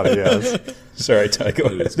is funny, yes. Sorry, Ty, go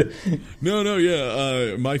ahead.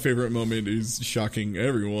 No, my favorite moment is shocking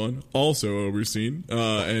everyone, also Oberstein,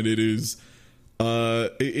 and it is,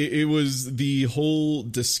 it was the whole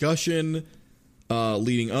discussion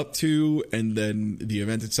leading up to, and then the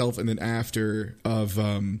event itself, and then after of,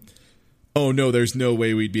 oh no, there's no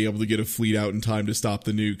way we'd be able to get a fleet out in time to stop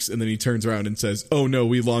the nukes. And then he turns around and says, oh no,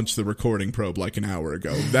 we launched the recording probe like an hour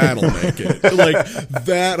ago. That'll make it. Like,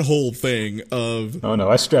 that whole thing of... Oh no,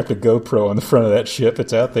 I strapped a GoPro on the front of that ship.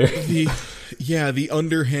 It's out there. The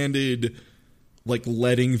underhanded, like,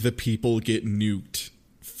 letting the people get nuked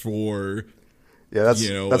for... Yeah,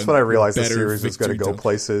 that's when I realized the series was going to go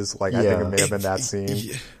places. Like, I think it may have been that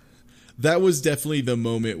scene. That was definitely the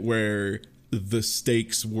moment where the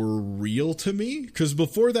stakes were real to me. Because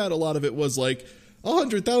before that, a lot of it was like,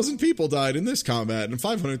 100,000 people died in this combat, and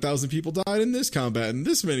 500,000 people died in this combat, and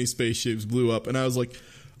this many spaceships blew up. And I was like,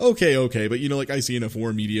 okay. But, like, I see enough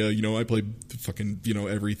war media. I play fucking,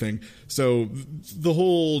 everything. So the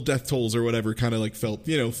whole death tolls or whatever kind of, like, felt,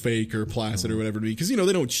 fake or placid or whatever to me. Because, they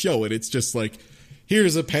don't show it. It's just like...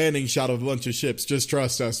 Here's a panning shot of a bunch of ships. Just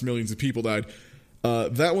trust us. Millions of people died.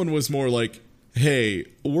 That one was more like, hey,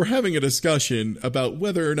 we're having a discussion about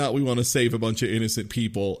whether or not we want to save a bunch of innocent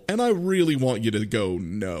people. And I really want you to go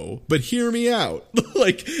no. But hear me out.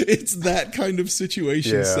 Like, it's that kind of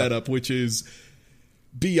situation setup, which is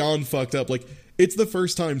beyond fucked up. Like, it's the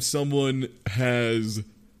first time someone has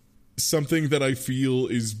something that I feel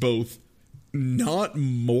is both...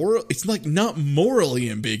 it's like not morally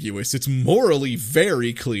ambiguous. It's morally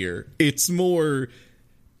very clear. It's more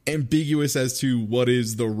ambiguous as to what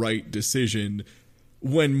is the right decision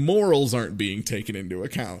when morals aren't being taken into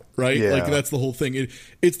account, right? Yeah. Like, that's the whole thing.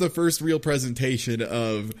 It's the first real presentation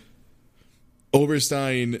of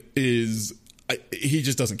Oberstein he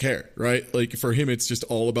just doesn't care, right? Like, for him, it's just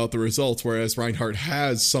all about the results, whereas Reinhardt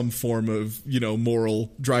has some form of,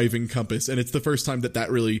 moral driving compass. And it's the first time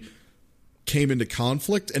that really came into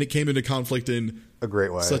conflict, and it came into conflict in a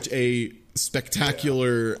great way, such a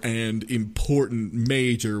spectacular and important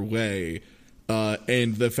major way,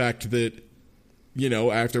 and the fact that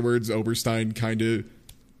afterwards Oberstein kind of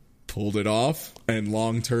pulled it off, and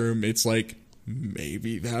long term it's like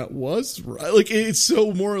maybe that was right. Like, it's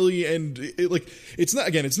so morally and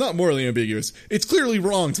it's not morally ambiguous. It's clearly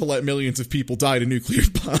wrong to let millions of people die to nuclear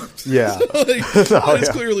bombs. Yeah. It's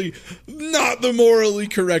clearly not the morally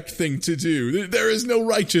correct thing to do. There is no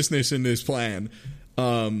righteousness in this plan.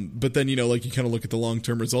 But then, you kind of look at the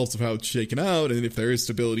long-term results of how it's shaken out, and if there is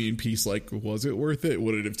stability and peace, like, was it worth it?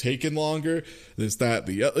 Would it have taken longer? This, that,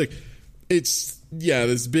 the other. Like, it's,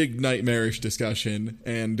 this big nightmarish discussion,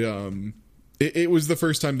 and it was the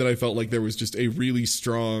first time that I felt like there was just a really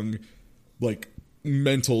strong, like,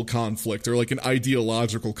 mental conflict or like an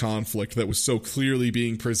ideological conflict that was so clearly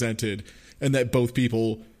being presented, and that both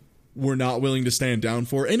people were not willing to stand down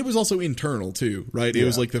for. And it was also internal too, right? It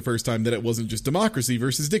was like the first time that it wasn't just democracy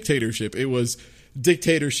versus dictatorship. It was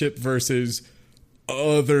dictatorship versus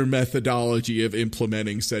other methodology of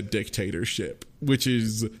implementing said dictatorship, which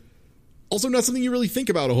is also not something you really think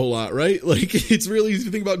about a whole lot, right? Like, it's really easy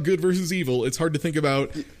to think about good versus evil. It's hard to think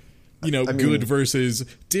about, good versus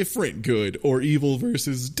different good, or evil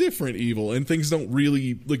versus different evil. And things don't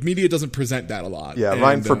really, like, media doesn't present that a lot. Yeah,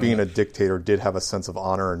 Ryan, for being a dictator, did have a sense of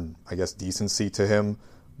honor and, I guess, decency to him,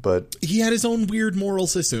 but... He had his own weird moral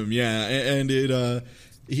system, and it,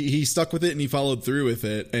 he stuck with it and he followed through with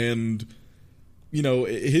it. And you know,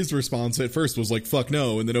 his response at first was like, fuck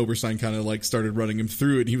no. And then Oberstein kind of like started running him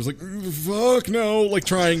through it. And he was like, fuck no, like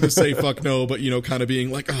trying to say fuck no, but, you know, kind of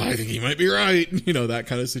being like, oh, I think he might be right. You know, that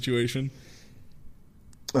kind of situation.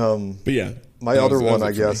 But yeah. My other one,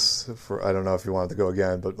 I guess, I don't know if you wanted to go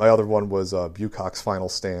again, but my other one was Bucock's final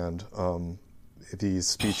stand. The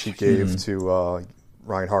speech he gave to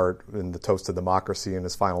Reinhardt in the Toast to Democracy in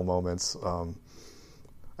his final moments.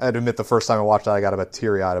 I had to admit, the first time I watched that, I got a bit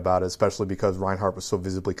teary-eyed about it, especially because Reinhardt was so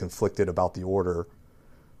visibly conflicted about the order.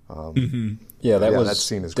 Yeah, that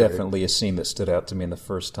scene is definitely great. a scene that stood out to me in the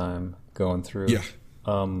first time going through. Yeah.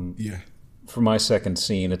 For my second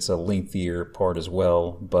scene, it's a lengthier part as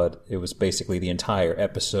well, but it was basically the entire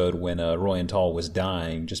episode when Royenthal was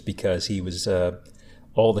dying, just because he was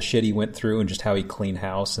all the shit he went through and just how he cleaned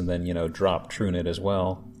house, and then, you know, dropped Trunit as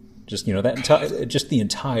well. Just, you know, just the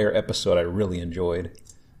entire episode I really enjoyed.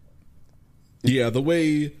 Yeah, the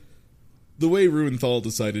way Ruenthal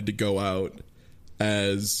decided to go out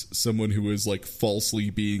as someone who was like falsely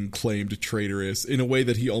being claimed traitorous in a way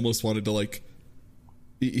that he almost wanted to, like,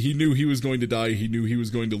 he knew he was going to die, he knew he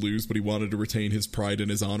was going to lose, but he wanted to retain his pride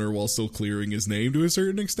and his honor while still clearing his name to a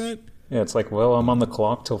certain extent. Yeah, it's like, well, I'm on the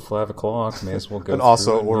clock till 5 o'clock. May as well go. And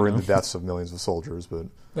also through ordering the deaths of millions of soldiers, but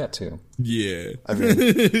that too. Yeah, I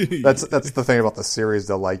mean, that's the thing about the series,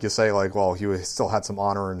 though. Like, you say, like, well, he still had some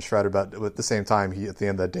honor and shredded, but at the same time, at the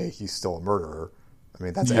end of the day, he's still a murderer. I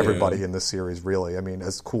mean, that's everybody in this series, really. I mean,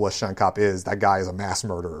 as cool as Shenkop is, that guy is a mass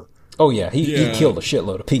murderer. Oh yeah, he killed a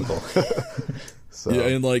shitload of people. So. Yeah,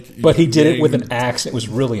 and like, but he did it with an axe. It was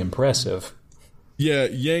really impressive. Yeah,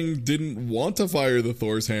 Yang didn't want to fire the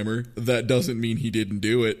Thor's hammer. That doesn't mean he didn't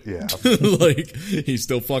do it. Yeah. Like, he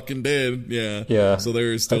still fucking did. Yeah. Yeah. So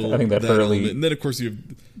there is still I think that early element. And then, of course, you have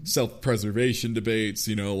self-preservation debates,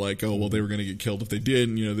 you know, like, oh, well, they were going to get killed if they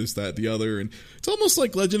didn't, you know, this, that, the other. And it's almost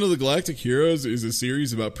like Legend of the Galactic Heroes is a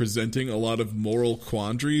series about presenting a lot of moral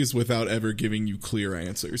quandaries without ever giving you clear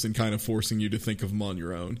answers and kind of forcing you to think of them on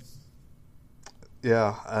your own.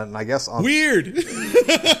 Yeah, and I guess on Weird.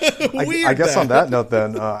 I guess on that note,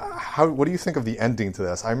 then, what do you think of the ending to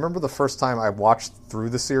this? I remember the first time I watched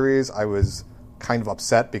through the series, I was kind of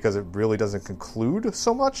upset because it really doesn't conclude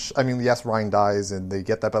so much. I mean, yes, Ryan dies and they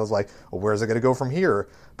get that, but I was like, well, where's it going to go from here?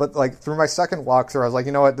 But like through my second walkthrough, I was like,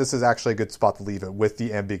 you know what, this is actually a good spot to leave it with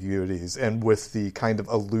the ambiguities and with the kind of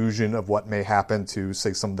illusion of what may happen to,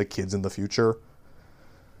 say, some of the kids in the future.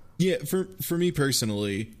 Yeah, for me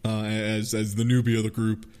personally, as the newbie of the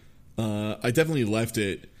group, I definitely left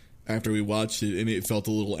it after we watched it, and it felt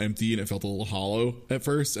a little empty and it felt a little hollow at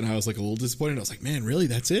first, and I was like a little disappointed. I was like, man, really,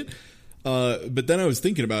 that's it? But then I was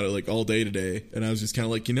thinking about it like all day today, and I was just kind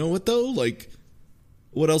of like, you know what though? Like,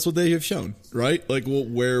 what else would they have shown, right? Like, well,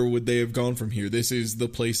 where would they have gone from here? This is the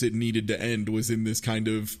place it needed to end, was in this kind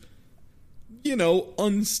of, you know,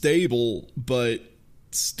 unstable, but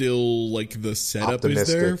still like the setup is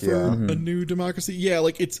there for a new democracy. Yeah,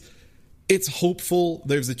 like it's hopeful.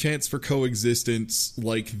 There's a chance for coexistence.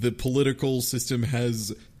 Like, the political system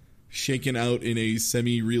has shaken out in a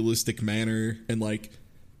semi-realistic manner, and like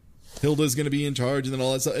Hilda's going to be in charge and then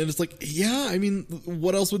all that stuff. And it's like, yeah, I mean,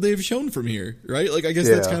 what else would they have shown from here, right? Like, I guess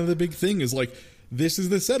that's kind of the big thing, is like, this is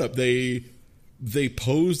the setup. They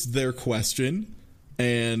posed their question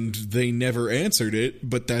and they never answered it,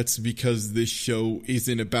 but that's because this show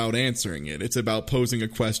isn't about answering it. It's about posing a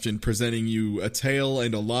question, presenting you a tale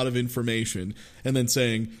and a lot of information, and then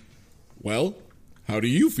saying, well, how do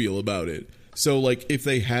you feel about it? So, like, if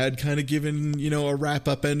they had kind of given, you know, a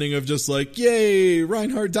wrap-up ending of just like, yay,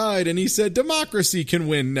 Reinhardt died and he said democracy can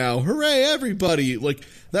win now, hooray, everybody, like,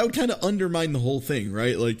 that would kind of undermine the whole thing,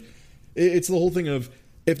 right? Like, it's the whole thing of,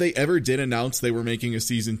 if they ever did announce they were making a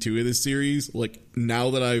season 2 of this series, like,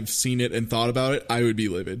 now that I've seen it and thought about it, I would be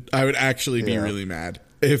livid. I would actually be really mad.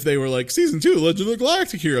 If they were like, season 2, Legend of the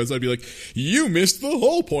Galactic Heroes, I'd be like, you missed the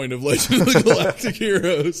whole point of Legend of the Galactic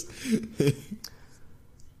Heroes.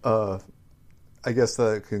 I guess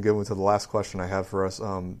that can go into the last question I have for us.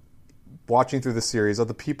 Watching through the series, of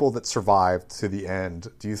the people that survived to the end,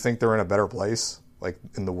 do you think they're in a better place, like,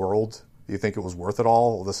 in the world? Do you think it was worth it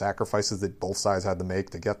all the sacrifices that both sides had to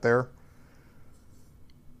make to get there?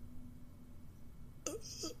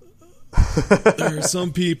 There are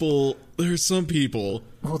some people.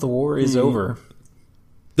 Well, the war is over.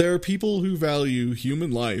 There are people who value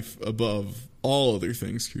human life above all other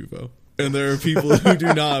things, Kuvo. And there are people who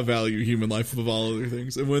do not value human life above all other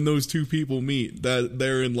things. And when those two people meet,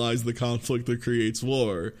 therein lies the conflict that creates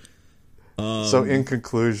war. So, in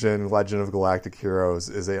conclusion, Legend of Galactic Heroes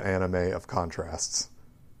is an anime of contrasts.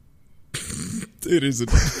 It isn't.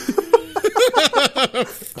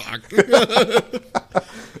 Fuck.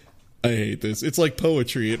 I hate this. It's like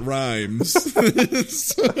poetry. It rhymes.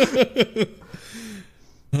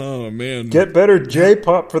 Oh, man. Get better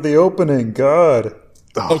J-pop for the opening. God.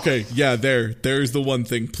 Okay, yeah, there's the one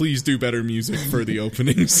thing. Please do better music for the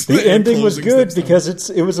openings. The ending was good because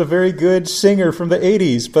it was a very good singer from the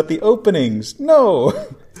 80s, but the openings, no.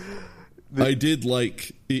 I did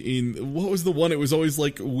like in what was the one? It was always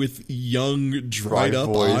like with young dried up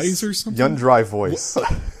voice. eyes or something. Young dry voice.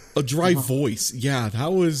 A dry voice. Yeah,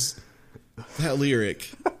 that lyric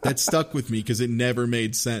that stuck with me because it never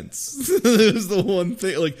made sense. It was the one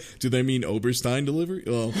thing. Like, do they mean Oberstein delivery?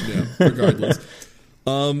 Well, yeah. Regardless.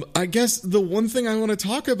 I guess the one thing I want to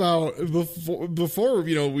talk about before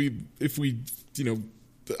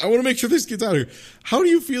I want to make sure this gets out here. How do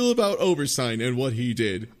you feel about Oberstein and what he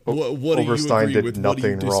did? What Oberstein do you agree did with?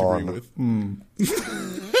 nothing what do you disagree wrong.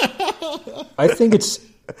 with? I think it's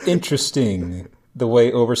interesting the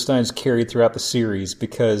way Oberstein's carried throughout the series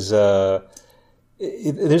because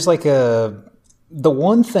there's like the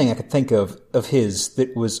one thing I could think of his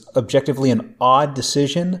that was objectively an odd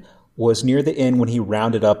decision was near the end when he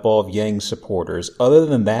rounded up all of Yang's supporters. Other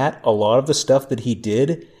than that, a lot of the stuff that he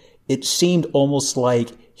did, it seemed almost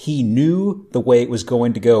like he knew the way it was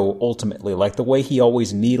going to go ultimately, like the way he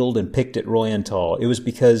always needled and picked at Royenthal. It was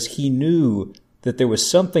because he knew that there was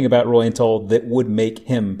something about Royenthal that would make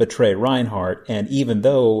him betray Reinhardt, and even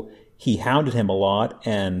though he hounded him a lot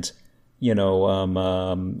and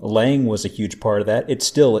Lang was a huge part of that, it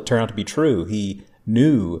turned out to be true. He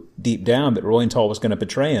knew deep down that Royenthal was going to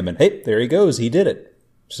betray him, and hey, there he goes, he did it.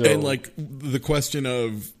 So, and like the question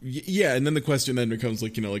of and then the question then becomes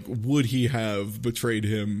like would he have betrayed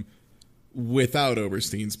him without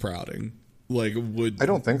Oberstein's prodding? Like I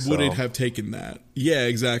don't think so. Would it have taken that? Yeah,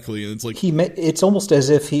 exactly. And it's like it's almost as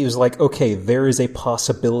if he was like, okay, there is a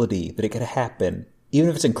possibility that it could happen, even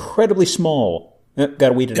if it's incredibly small. Got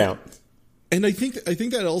to weed it out. And I think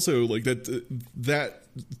that also like that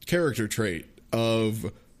character trait of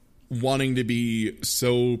wanting to be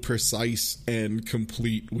so precise and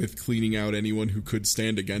complete with cleaning out anyone who could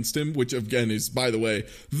stand against him, which again is, by the way,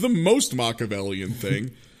 the most Machiavellian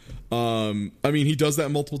thing. I mean, he does that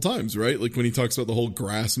multiple times, right? Like when he talks about the whole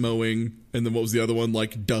grass mowing, and then what was the other one?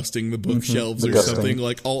 Like dusting the bookshelves or something.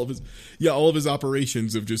 Like all of his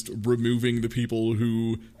operations of just removing the people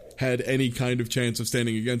who had any kind of chance of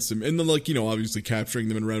standing against him. And then obviously capturing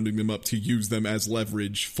them and rounding them up to use them as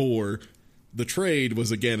leverage for the trade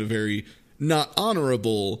was again a very not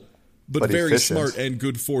honorable, but very efficient. smart and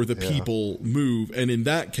good for the people move. And in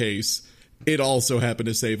that case, it also happened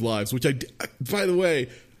to save lives, which by the way,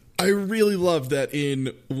 I really love that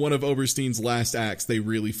in one of Oberstein's last acts, they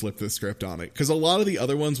really flipped the script on it. Because a lot of the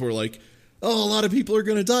other ones were like, oh, a lot of people are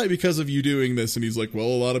going to die because of you doing this. And he's like, well,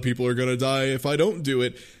 a lot of people are going to die if I don't do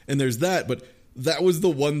it. And there's that. But that was the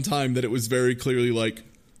one time that it was very clearly like,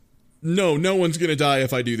 no one's going to die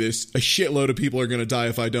if I do this. A shitload of people are going to die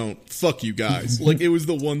if I don't. Fuck you guys. Like, it was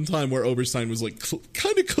the one time where Oberstein was like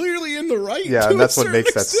kind of clearly in the right. Yeah, and that's what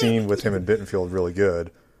makes that scene with him and Bittenfield really good.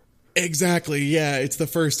 Exactly, yeah. It's the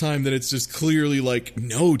first time that it's just clearly like,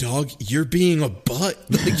 no, dog, you're being a butt.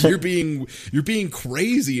 Like, you're being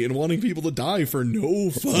crazy and wanting people to die for no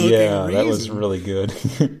fucking reason. Yeah, that was really good.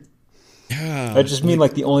 Yeah. I just mean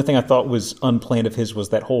like the only thing I thought was unplanned of his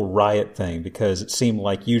was that whole riot thing, because it seemed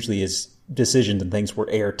like usually his decisions and things were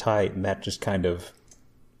airtight, and that just kind of,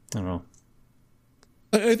 I don't know.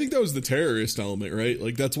 I think that was the terrorist element, right?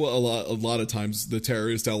 Like that's what a lot of times the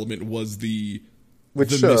terrorist element was the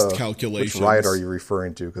miscalculations. Which riot are you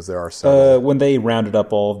referring to? Because there are several. When they rounded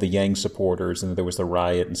up all of the Yang supporters, and there was the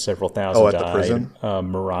riot, and several thousand died. The prison?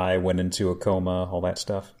 Mirai went into a coma, all that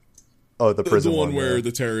stuff. Oh, the prison the one where yeah.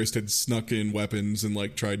 the terrorist had snuck in weapons and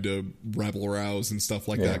like tried to rebel rouse and stuff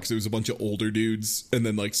like that, because it was a bunch of older dudes, and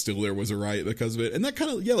then like still there was a riot because of it. And that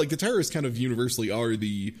kind of like the terrorists kind of universally are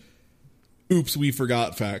the oops, we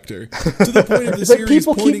forgot factor, to the point of the series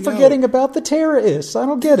people keep forgetting about the terrorists. I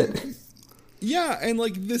don't get it. Yeah, and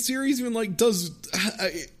like the series even like does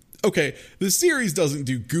okay, the series doesn't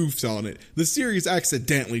do goofs on it. The series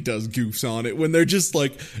accidentally does goofs on it when they're just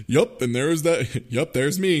like, yup, and there's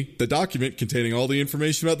me, the document containing all the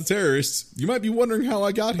information about the terrorists. You might be wondering how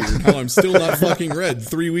I got here and how I'm still not fucking read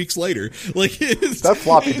 3 weeks later. Like that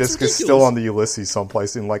floppy disk is still on the Ulysses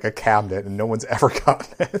someplace in like a cabinet, and no one's ever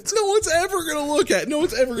gotten it. No one's ever going to look at it. No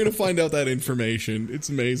one's ever going to find out that information. It's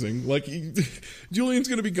amazing. Like, Julian's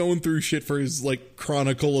going to be going through shit for his like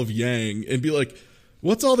Chronicle of Yang and be like,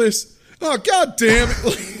 what's all this? oh, God damn it.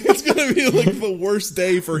 Like, it's going to be like the worst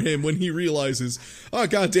day for him when he realizes, oh,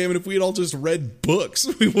 God damn it, if we had all just read books,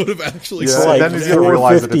 we would have actually Yeah, It's then he's gonna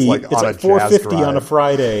realize that it's like on a jazz 4:50 on a drive.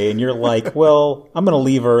 Friday, and you're like, well, I'm going to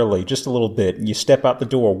leave early, just a little bit. And you step out the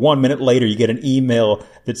door. 1 minute later, you get an email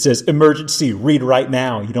that says, emergency, read right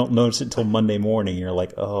now. You don't notice it until Monday morning. You're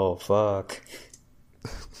like, oh, fuck.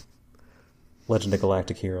 Legend of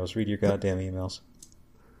Galactic Heroes, read your goddamn emails.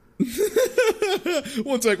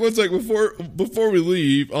 One sec. Before we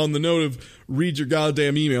leave, on the note of read your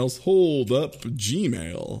goddamn emails, hold up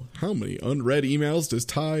Gmail. How many unread emails does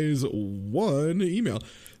Ty's one email?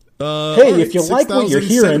 Hey, if you like what you're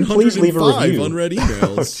hearing, please leave a 6,705 review. Unread Oh,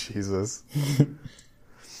 emails. Jesus.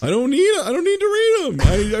 I don't need to read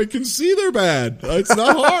them. I can see they're bad. It's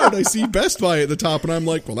not hard. I see Best Buy at the top, and I'm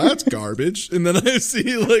like, well, that's garbage. And then I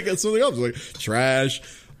see like something else, like trash.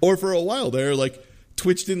 Or for a while there, like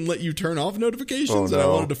Twitch didn't let you turn off notifications, and I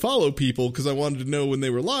wanted to follow people because I wanted to know when they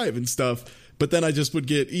were live and stuff. But then I just would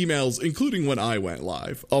get emails, including when I went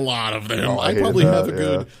live. A lot of them. I probably have a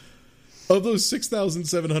good. Of those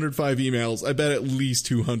 6,705 emails, I bet at least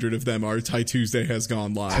 200 of them are Ty Tuesday has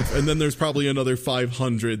gone live. And then there's probably another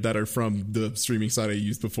 500 that are from the streaming site I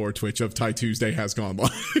used before Twitch of Ty Tuesday has gone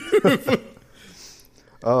live. Fuck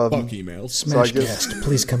emails. Smashcast,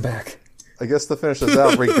 please come back. I guess to finish this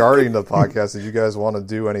out, regarding the podcast, did you guys want to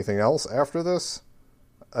do anything else after this?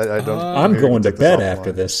 I don't. I'm maybe we going can to take bed this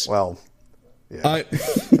after offline. this. Well, yeah.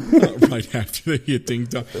 Right after they hit ding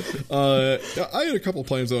dong. I had a couple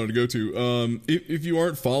plans I wanted to go to. If you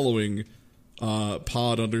aren't following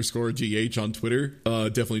pod_GH on Twitter,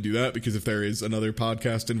 definitely do that, because if there is another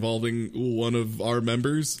podcast involving one of our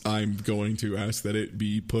members, I'm going to ask that it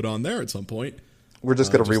be put on there at some point. We're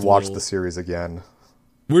just going to just a rewatch little- the series again.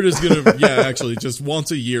 We're just gonna, actually, just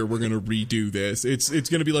once a year, we're gonna redo this. It's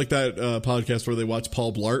gonna be like that podcast where they watch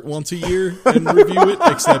Paul Blart once a year and review it,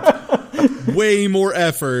 except way more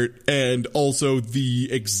effort and also the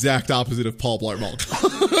exact opposite of Paul Blart Mall.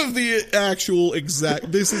 The actual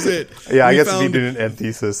exact. This is it. Yeah, I We guess if found- you did an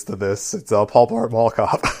antithesis to this, it's Paul Blart Mall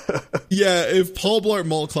Cop. Yeah, if Paul Blart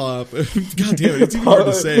Mall Cop, God damn it, it's even hard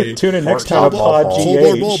to say. Tune in next Paul time, Blart, Pod Paul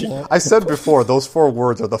Blart, GH. Paul Blart. I said before, those four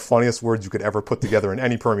words are the funniest words you could ever put together in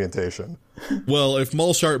any permutation. Well, if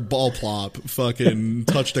Malsharp Ball Plop fucking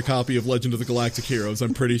touched a copy of Legend of the Galactic Heroes,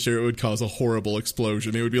 I'm pretty sure it would cause a horrible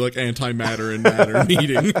explosion. It would be like antimatter and matter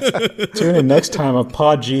meeting. Tune in next time on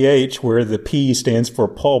Pod GH, where the P stands for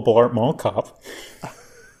Paul Blart Mall Cop.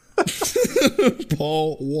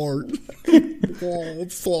 Paul Wart.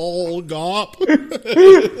 Paul Gop.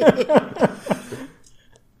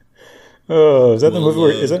 Oh, is that the Well, movie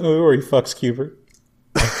where he fucks Cubert?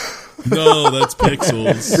 No, that's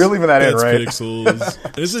Pixels. You're leaving that in, That's right?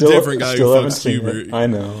 Pixels. It's a different guy who Still haven't fucks seen Cubert. it. I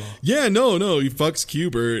know. Yeah, no, he fucks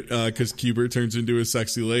Cubert because Cubert turns into a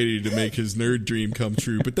sexy lady to make his nerd dream come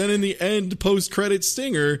true. But then in the end, post-credit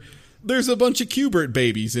stinger, there's a bunch of Cubert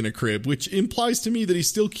babies in a crib, which implies to me that he's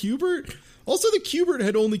still Cubert. Also, the Cubert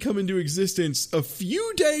had only come into existence a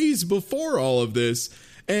few days before all of this,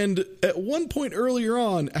 and at one point earlier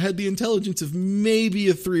on, had the intelligence of maybe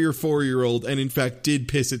a 3 or 4 year old, and in fact did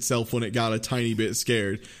piss itself when it got a tiny bit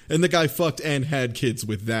scared. And the guy fucked and had kids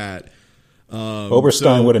with that.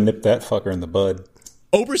 Oberstein would have nipped that fucker in the bud.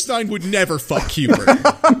 Oberstein would never fuck Cubert.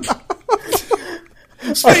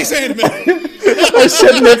 Space anime. I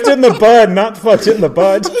said nipped in the bud, not fucked in the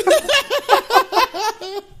bud.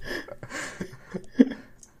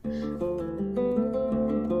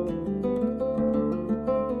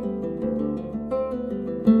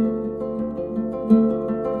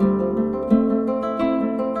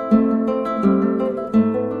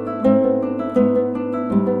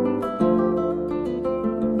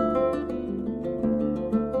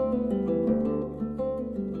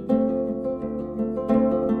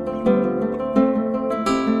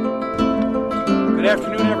 Good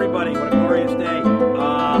afternoon, everybody. What